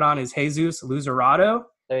our eye out on is Jesus Luzarado.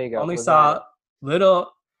 There you go. Only saw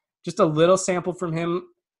just a little sample from him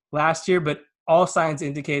last year, but all signs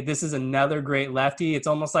indicate this is another great lefty. It's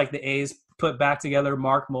almost like the A's put back together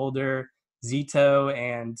Mark Mulder, Zito,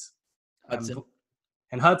 and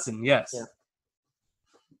Hudson. Yes. Yeah.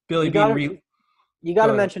 Billy You got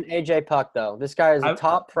to mention AJ Puck though. This guy is a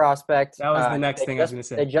top prospect. That was the next thing I was going to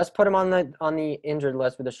say. They just put him on the injured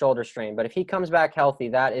list with a shoulder strain, but if he comes back healthy,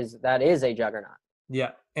 that is a juggernaut.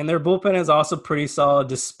 Yeah, and their bullpen is also pretty solid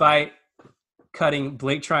despite cutting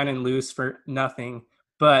Blake Trinan loose for nothing.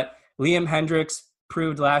 But Liam Hendricks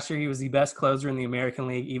proved last year he was the best closer in the American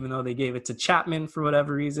League, even though they gave it to Chapman for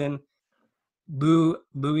whatever reason.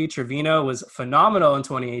 Louis Trevino was phenomenal in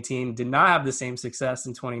 2018, did not have the same success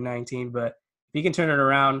in 2019, but if he can turn it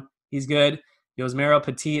around, he's good. Yosmero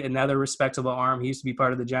Petit, another respectable arm. He used to be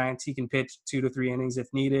part of the Giants. He can pitch 2 to 3 innings if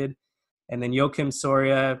needed. And then Joakim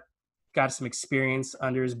Soria got some experience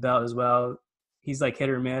under his belt as well. He's like hit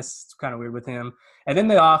or miss. It's kind of weird with him. And then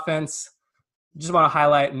the offense, just want to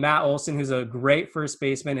highlight Matt Olson, who's a great first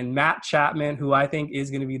baseman, and Matt Chapman, who I think is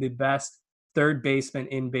going to be the best third baseman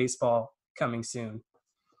in baseball coming soon.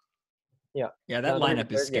 Yeah, that lineup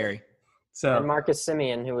is scary. Good. So and Marcus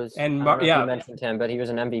Semien, who was you mentioned him, but he was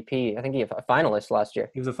an MVP. I think he was a finalist last year.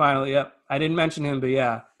 He was a finalist. Yep, I didn't mention him, but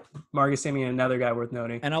yeah, Marcus Semien, another guy worth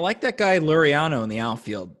noting. And I like that guy Luriano in the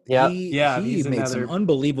outfield. Yeah, he made some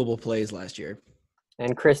unbelievable plays last year.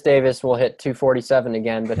 And Chris Davis will hit 247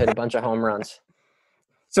 again, but hit a bunch of home runs.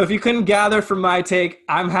 So if you couldn't gather from my take,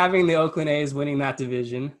 I'm having the Oakland A's winning that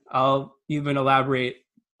division. I'll even elaborate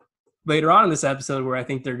later on in this episode where I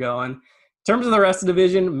think they're going. In terms of the rest of the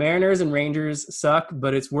division, Mariners and Rangers suck,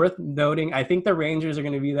 but it's worth noting, I think the Rangers are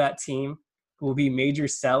going to be that team who will be major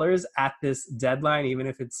sellers at this deadline, even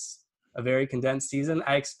if it's a very condensed season.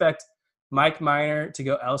 I expect Mike Minor to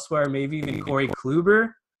go elsewhere, maybe even Corey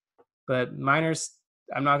Kluber. But Minor's,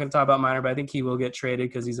 I'm not going to talk about Minor, but I think he will get traded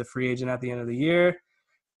because he's a free agent at the end of the year.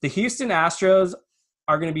 The Houston Astros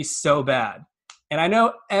are going to be so bad. And I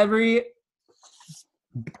know every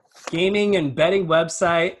gaming and betting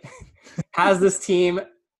website has this team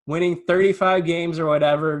winning 35 games or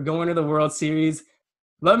whatever, going to the World Series.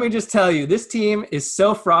 Let me just tell you, this team is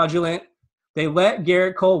so fraudulent. They let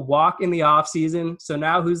Garrett Cole walk in the offseason. So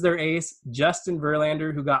now who's their ace? Justin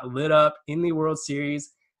Verlander, who got lit up in the World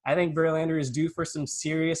Series. I think Verlander is due for some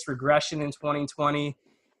serious regression in 2020.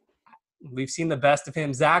 We've seen the best of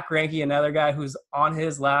him. Zach Greinke, another guy who's on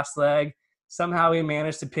his last leg. Somehow he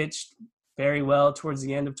managed to pitch very well towards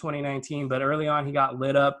the end of 2019, but early on he got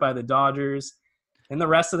lit up by the Dodgers. And the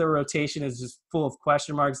rest of the rotation is just full of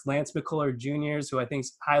question marks. Lance McCullers Jr., who I think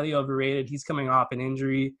is highly overrated. He's coming off an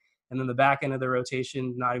injury. And then the back end of the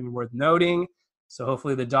rotation, not even worth noting. So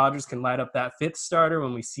hopefully the Dodgers can light up that fifth starter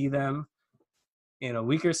when we see them in a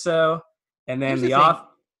week or so. And then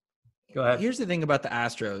Go ahead. Here's the thing about the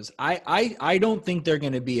Astros. I don't think they're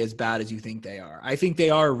going to be as bad as you think they are. I think they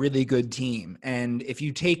are a really good team. And if you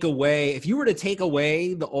were to take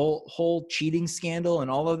away the whole cheating scandal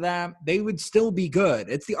and all of that, they would still be good.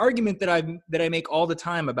 It's the argument that I make all the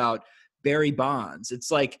time about Barry Bonds.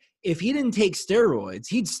 It's like, if he didn't take steroids,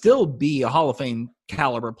 he'd still be a Hall of Fame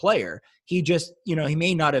caliber player. He just, he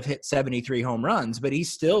may not have hit 73 home runs, but he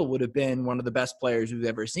still would have been one of the best players we've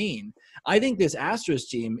ever seen. I think this Astros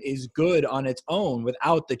team is good on its own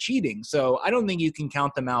without the cheating. So I don't think you can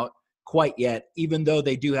count them out quite yet, even though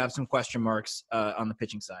they do have some question marks on the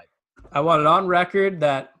pitching side. I want it on record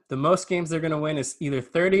that the most games they're going to win is either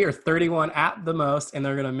 30 or 31 at the most, and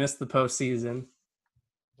they're going to miss the postseason.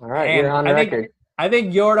 All right, you're on record. I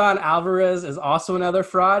think Yordan Alvarez is also another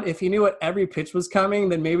fraud. If he knew what every pitch was coming,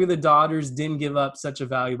 then maybe the Dodgers didn't give up such a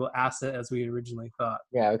valuable asset as we originally thought.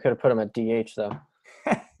 Yeah, we could have put him at DH, though.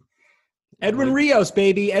 Edwin Rios,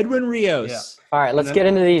 baby. Edwin Rios. Yeah. All right, let's get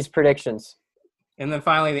into these predictions. And then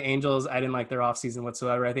finally, the Angels, I didn't like their offseason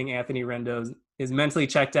whatsoever. I think Anthony Rendon is mentally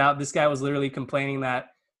checked out. This guy was literally complaining that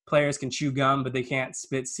players can chew gum, but they can't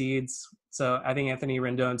spit seeds. So I think Anthony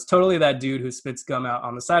Rendon's totally that dude who spits gum out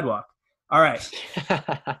on the sidewalk. All right.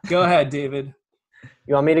 Go ahead, David.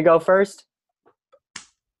 You want me to go first?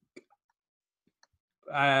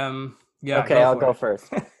 Yeah. Okay, I'll go first.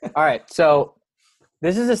 All right. So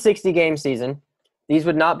this is a 60-game season. These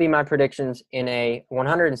would not be my predictions in a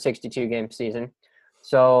 162-game season.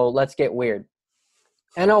 So let's get weird.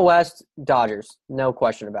 NL West, Dodgers. No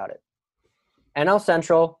question about it. NL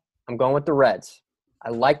Central, I'm going with the Reds. I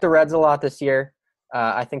like the Reds a lot this year.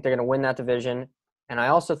 I think they're going to win that division. And I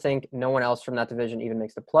also think no one else from that division even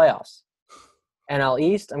makes the playoffs. NL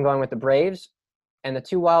East, I'm going with the Braves. And the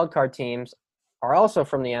two wildcard teams are also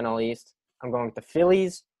from the NL East. I'm going with the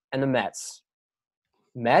Phillies and the Mets.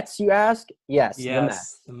 Mets, you ask? Yes, the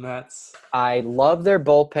Mets. The Mets. I love their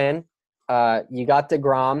bullpen. You got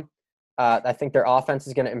DeGrom. I think their offense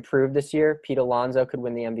is going to improve this year. Pete Alonso could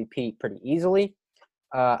win the MVP pretty easily.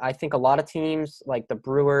 I think a lot of teams like the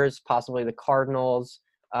Brewers, possibly the Cardinals,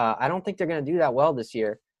 I don't think they're going to do that well this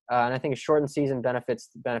year. And I think a shortened season benefits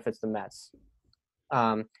the Mets.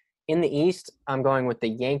 In the East, I'm going with the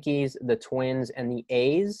Yankees, the Twins, and the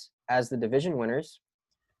A's as the division winners.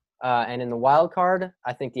 And in the wild card,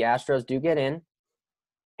 I think the Astros do get in.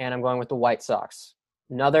 And I'm going with the White Sox.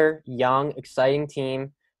 Another young, exciting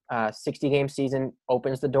team. 60-game season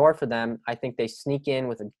opens the door for them. I think they sneak in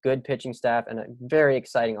with a good pitching staff and a very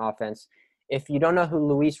exciting offense. If you don't know who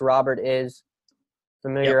Luis Robert is,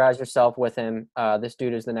 familiarize yourself with him. This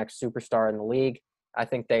dude is the next superstar in the league. I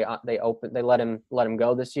think they let him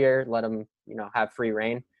go this year, let him have free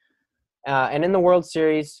reign. And in the World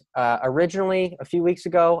Series, originally a few weeks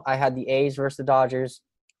ago, I had the A's versus the Dodgers.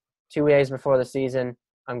 2 days before the season,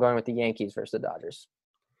 I'm going with the Yankees versus the Dodgers.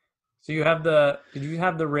 So did you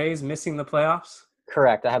have the Rays missing the playoffs?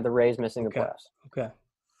 Correct. I have the Rays missing the playoffs. Okay.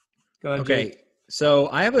 Go ahead, Okay. Jake. So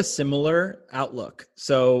I have a similar outlook.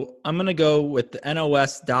 So I'm going to go with the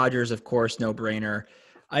NOS Dodgers, of course, no brainer.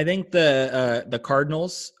 I think the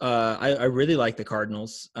Cardinals. I really like the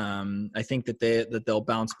Cardinals. I think that they'll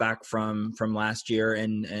bounce back from last year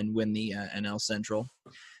and win the NL Central.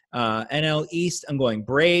 NL East, I'm going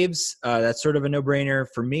Braves. That's sort of a no-brainer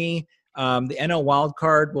for me. The NL wild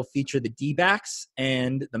card will feature the D-backs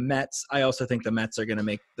and the Mets. I also think the Mets are going to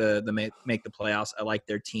make the playoffs. I like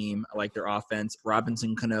their team. I like their offense.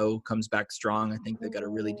 Robinson Cano comes back strong. I think they've got a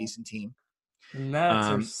really decent team. The Mets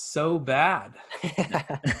are so bad.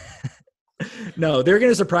 No, they're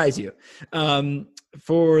going to surprise you.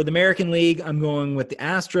 For the American League, I'm going with the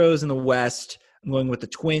Astros in the West. I'm going with the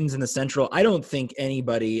Twins in the Central. I don't think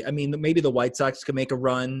anybody – I mean, maybe the White Sox could make a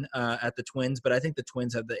run at the Twins, but I think the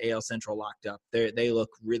Twins have the AL Central locked up. They look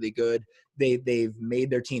really good. They've made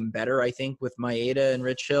their team better, I think, with Maeda and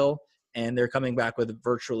Rich Hill, and they're coming back with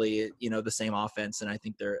virtually the same offense, and I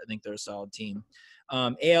think they're a solid team.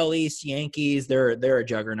 AL East, Yankees, they're a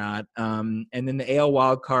juggernaut. And then the AL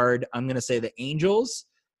wild card, I'm going to say the Angels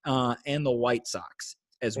and the White Sox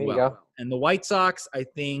as well. And the White Sox, I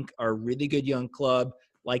think, are a really good young club.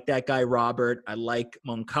 Like that guy Robert. I like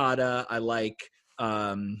Moncada. I like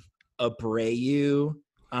Abreu.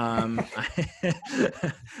 I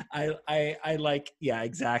like, yeah,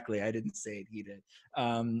 exactly. I didn't say it. He did.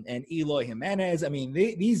 And Eloy Jimenez. I mean,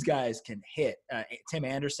 these guys can hit. Tim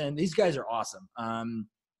Anderson. These guys are awesome.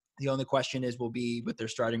 The only question will be with their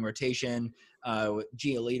starting rotation.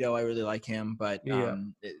 Giolito, I really like him, but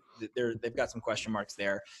they've got some question marks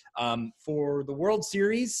there. For the World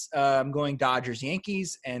Series, I'm going Dodgers,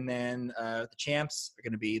 Yankees, and then the champs are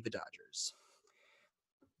going to be the Dodgers.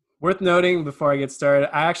 Worth noting before I get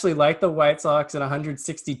started, I actually like the White Sox in a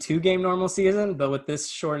 162-game normal season, but with this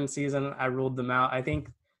shortened season, I ruled them out. I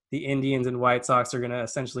think the Indians and White Sox are going to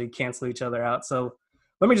essentially cancel each other out. So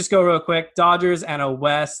let me just go real quick. Dodgers, NL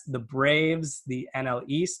West, the Braves, the NL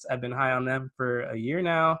East. I've been high on them for a year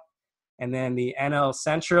now. And then the NL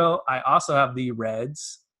Central, I also have the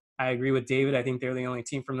Reds. I agree with David. I think they're the only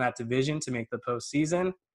team from that division to make the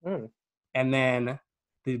postseason. And then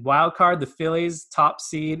the wild card, the Phillies, top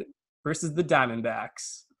seed versus the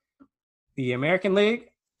Diamondbacks. The American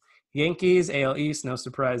League, Yankees, AL East, no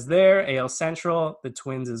surprise there. AL Central, the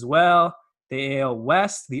Twins as well. The AL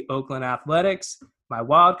West, the Oakland Athletics. My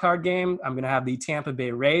wild card game, I'm going to have the Tampa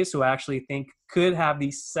Bay Rays, who I actually think could have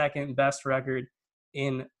the second best record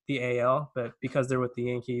in the AL, but because they're with the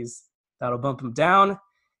Yankees, that'll bump them down.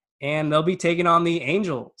 And they'll be taking on the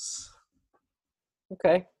Angels.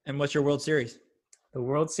 Okay. And what's your World Series? The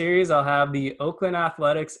World Series, I'll have the Oakland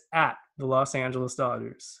Athletics at the Los Angeles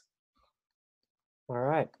Dodgers. All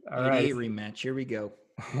right. 88 rematch. Here we go.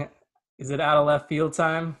 Is it out of left field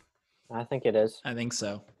time? I think it is. I think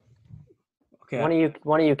so. Okay.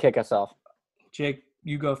 Why don't you kick us off? Jake,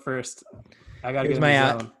 you go first. I got to Here's get my my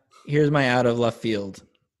out. Here's my out of left field.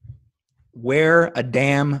 Wear a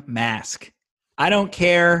damn mask. I don't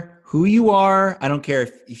care who you are. I don't care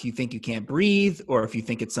if you think you can't breathe or if you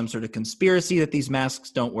think it's some sort of conspiracy that these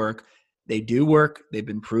masks don't work. They do work. They've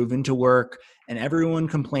been proven to work. And everyone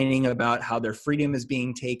complaining about how their freedom is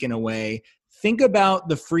being taken away. Think about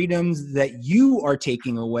the freedoms that you are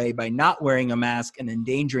taking away by not wearing a mask and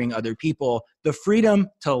endangering other people. The freedom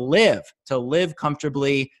to live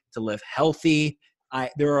comfortably, to live healthy.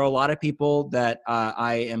 There are a lot of people that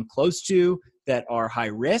I am close to that are high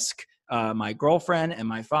risk. My girlfriend and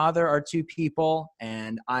my father are two people,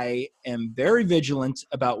 and I am very vigilant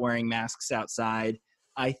about wearing masks outside.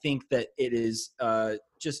 I think that it is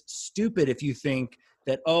just stupid if you think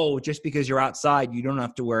that, oh, just because you're outside, you don't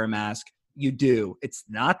have to wear a mask. You do. It's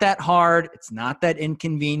not that hard. It's not that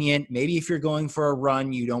inconvenient. Maybe if you're going for a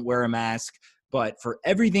run, you don't wear a mask. But for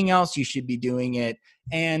everything else, you should be doing it.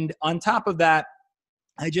 And on top of that,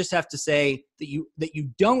 I just have to say that you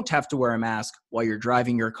don't have to wear a mask while you're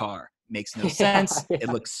driving your car. Makes no sense. Yeah. It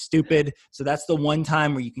looks stupid. So that's the one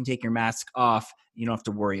time where you can take your mask off. You don't have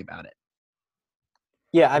to worry about it.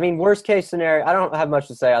 Yeah, I mean, worst case scenario, I don't have much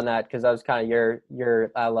to say on that because that was kind of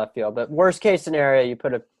your left field. But worst case scenario, you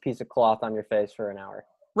put a piece of cloth on your face for an hour.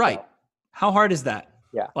 Right. So, how hard is that?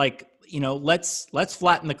 Yeah. Like, let's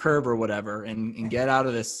flatten the curve or whatever and get out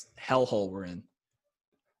of this hellhole we're in.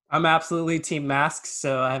 I'm absolutely team masks,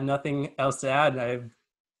 so I have nothing else to add.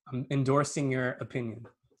 I'm endorsing your opinion.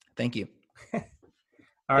 Thank you. All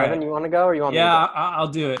right. Kevin, you want to go or you want me to Yeah, go? I'll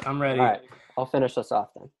do it. I'm ready. All right. I'll finish us off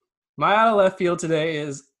then. My out of left field today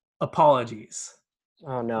is apologies.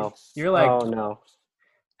 Oh, no. You're like, oh, no.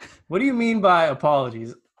 What do you mean by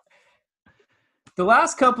apologies? The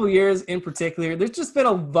last couple of years in particular, there's just been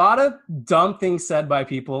a lot of dumb things said by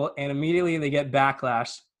people, and immediately they get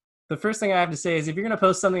backlash. The first thing I have to say is if you're going to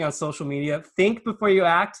post something on social media, think before you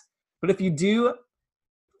act. But if you do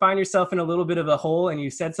find yourself in a little bit of a hole and you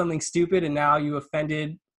said something stupid and now you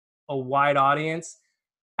offended a wide audience,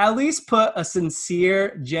 at least put a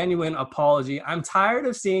sincere, genuine apology. I'm tired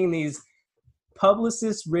of seeing these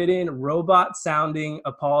publicist-ridden, robot-sounding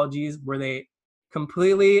apologies where they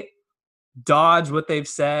completely dodge what they've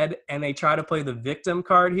said and they try to play the victim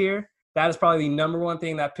card here. That is probably the number one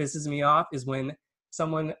thing that pisses me off is when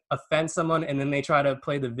someone offends someone and then they try to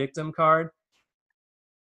play the victim card.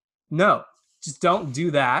 No, just don't do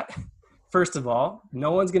that. First of all,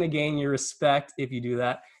 no one's going to gain your respect if you do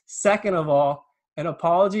that. Second of all, an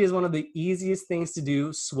apology is one of the easiest things to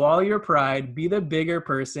do. Swallow your pride, be the bigger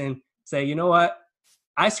person, say, you know what?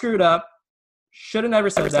 I screwed up. Should have never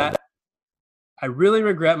said that. I really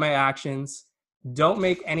regret my actions. Don't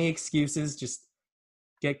make any excuses. Just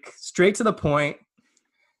get straight to the point.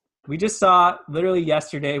 We just saw literally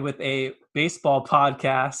yesterday with a baseball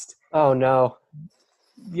podcast. Oh, no.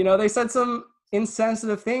 They said some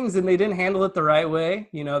insensitive things and they didn't handle it the right way.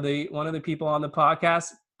 One of the people on the podcast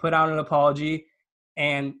put out an apology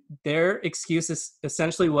and their excuse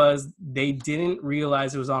essentially was they didn't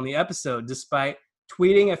realize it was on the episode. Despite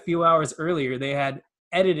tweeting a few hours earlier, they had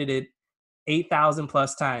edited it 8,000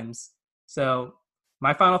 plus times. So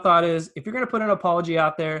my final thought is if you're going to put an apology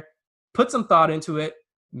out there, put some thought into it,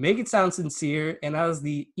 make it sound sincere, and that is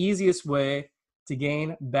the easiest way to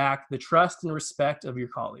gain back the trust and respect of your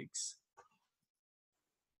colleagues.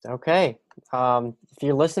 Okay. If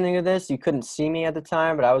you're listening to this, you couldn't see me at the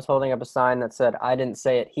time, but I was holding up a sign that said, I didn't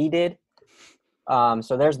say it, he did.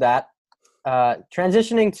 So there's that.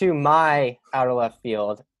 Transitioning to my out of left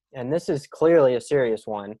field, and this is clearly a serious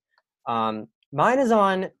one. Mine is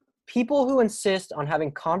on people who insist on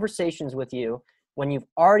having conversations with you when you've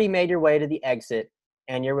already made your way to the exit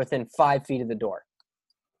and you're within 5 feet of the door.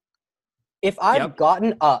 If I've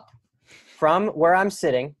gotten up from where I'm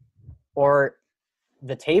sitting or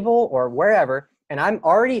the table or wherever, and I'm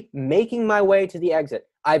already making my way to the exit,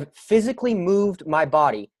 I've physically moved my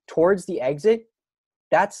body towards the exit,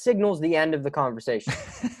 that signals the end of the conversation.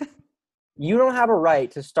 You don't have a right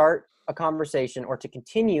to start a conversation or to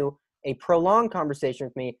continue a prolonged conversation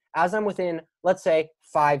with me as I'm within, let's say,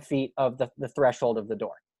 5 feet of the threshold of the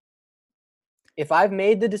door. If I've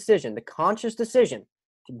made the decision, the conscious decision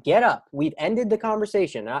to get up, we've ended the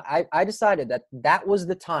conversation. I decided that was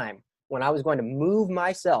the time when I was going to move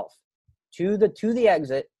myself to the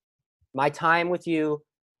exit. My time with you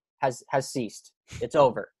has ceased. It's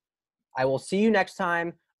over. I will see you next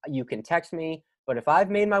time. You can text me, but if I've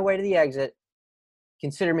made my way to the exit,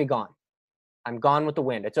 consider me gone. I'm gone with the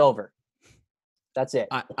wind. It's over. That's it.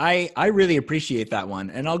 I really appreciate that one.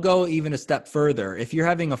 And I'll go even a step further. If you're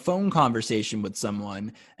having a phone conversation with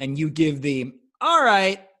someone and you give the, all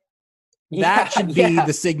right, that should be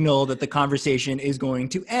the signal that the conversation is going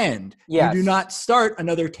to end. Yes. You do not start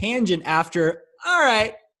another tangent after, all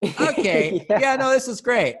right, okay, no, this is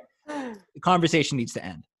great. The conversation needs to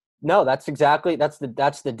end. No, that's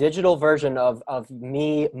the digital version of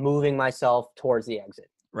me moving myself towards the exit.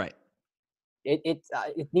 Right.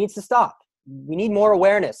 It needs to stop. We need more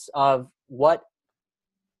awareness of what,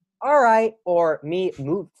 all right, or me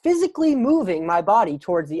physically moving my body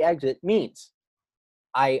towards the exit means.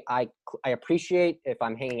 I appreciate if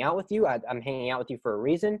I'm hanging out with you. I'm hanging out with you for a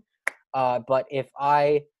reason. But if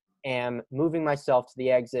I am moving myself to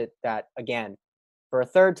the exit that, again, for a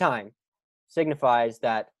third time, signifies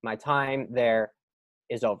that my time there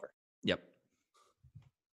is over. Yep.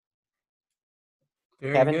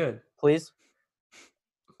 Very Kevin, good. Please.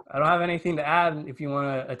 I don't have anything to add. If you want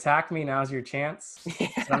to attack me, now's your chance. So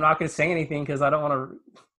I'm not going to say anything because I don't want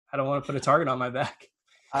to put a target on my back.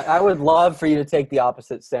 I would love for you to take the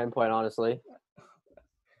opposite standpoint, honestly.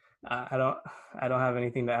 I don't have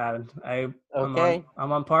anything to add. Okay.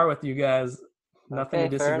 I'm on par with you guys. Nothing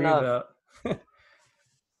to disagree about.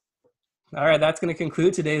 All right, that's going to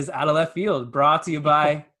conclude today's Out of Left Field, brought to you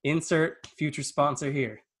by insert future sponsor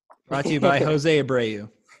here. Brought to you by Jose Abreu.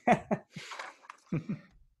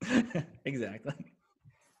 Exactly.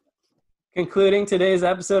 Concluding today's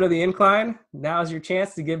episode of The Incline, now's your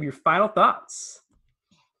chance to give your final thoughts.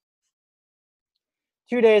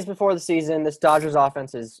 2 days before the season, this Dodgers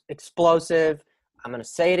offense is explosive. I'm going to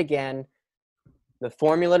say it again. The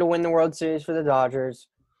formula to win the World Series for the Dodgers: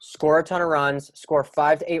 score a ton of runs, score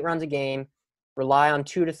 5 to 8 runs a game, rely on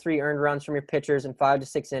 2 to 3 earned runs from your pitchers in 5 to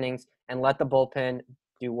 6 innings, and let the bullpen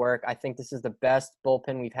do work. I think this is the best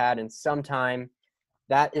bullpen we've had in some time.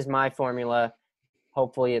 That is my formula.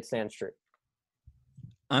 Hopefully it stands true.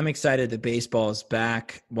 I'm excited that baseball is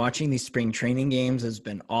back. Watching these spring training games has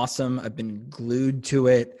been awesome. I've been glued to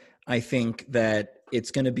it. I think that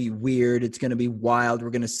it's going to be weird. It's going to be wild.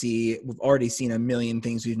 We've already seen a million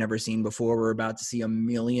things we've never seen before. We're about to see a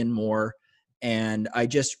million more. And I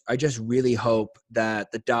just really hope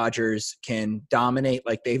that the Dodgers can dominate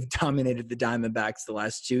like they've dominated the Diamondbacks the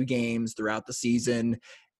last 2 games throughout the season.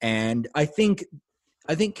 And I think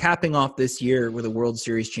capping off this year with a World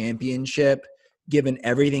Series championship, given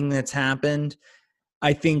everything that's happened,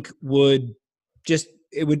 I think would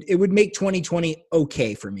make 2020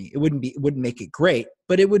 okay for me. It wouldn't make it great,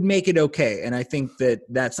 but it would make it okay. And I think that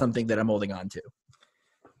that's something that I'm holding on to.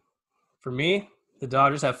 For me, the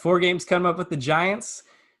Dodgers have 4 games coming up with the Giants,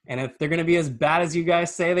 and if they're going to be as bad as you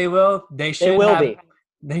guys say they will, they will be.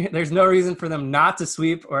 There's no reason for them not to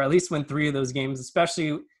sweep or at least win 3 of those games,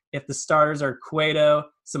 especially if the starters are Cueto,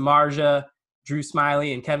 Samardzija, Drew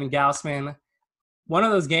Smyly, and Kevin Gausman. One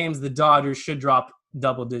of those games, the Dodgers should drop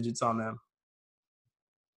double digits on them.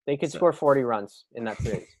 They could score 40 runs in that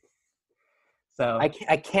series. So I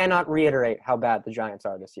cannot reiterate how bad the Giants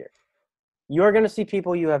are this year. You're going to see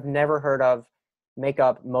people you have never heard of make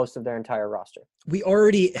up most of their entire roster. We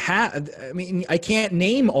already have. I mean, I can't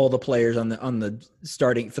name all the players on the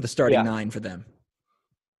starting 9 for them.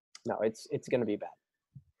 No, it's going to be bad.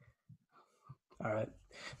 All right.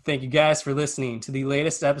 Thank you guys for listening to the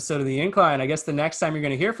latest episode of The Incline. I guess the next time you're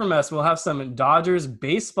going to hear from us, we'll have some Dodgers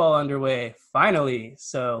baseball underway, finally.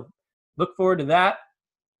 So look forward to that.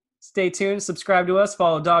 Stay tuned. Subscribe to us.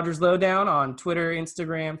 Follow Dodgers Lowdown on Twitter,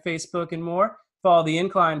 Instagram, Facebook, and more. Follow The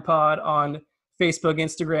Incline Pod on Facebook,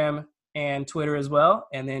 Instagram, and Twitter as well.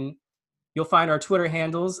 And then you'll find our Twitter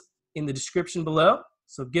handles in the description below.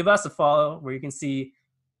 So give us a follow where you can see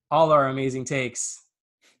all our amazing takes.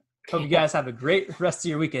 Hope you guys have a great rest of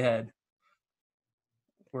your week ahead.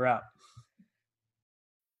 We're out.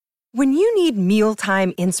 When you need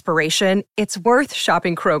mealtime inspiration, it's worth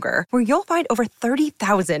shopping Kroger, where you'll find over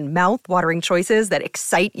 30,000 mouth-watering choices that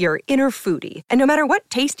excite your inner foodie. And no matter what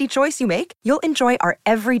tasty choice you make, you'll enjoy our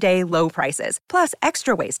everyday low prices, plus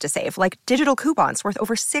extra ways to save, like digital coupons worth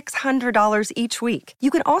over $600 each week. You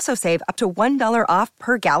can also save up to $1 off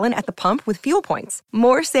per gallon at the pump with fuel points.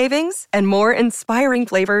 More savings and more inspiring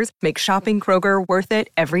flavors make shopping Kroger worth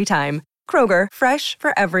it every time. Kroger, fresh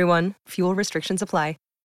for everyone. Fuel restrictions apply.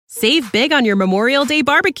 Save big on your Memorial Day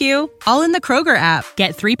barbecue, all in the Kroger app.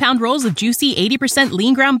 Get 3-pound rolls of juicy 80%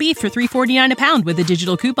 lean ground beef for $3.49 a pound with a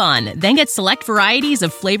digital coupon. Then get select varieties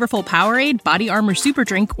of flavorful Powerade, Body Armor Super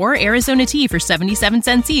Drink, or Arizona tea for 77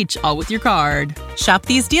 cents each, all with your card. Shop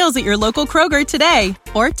these deals at your local Kroger today,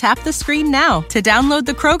 or tap the screen now to download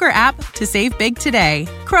the Kroger app to save big today.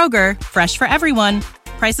 Kroger, fresh for everyone.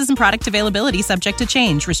 Prices and product availability subject to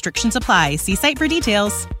change. Restrictions apply. See site for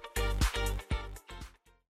details.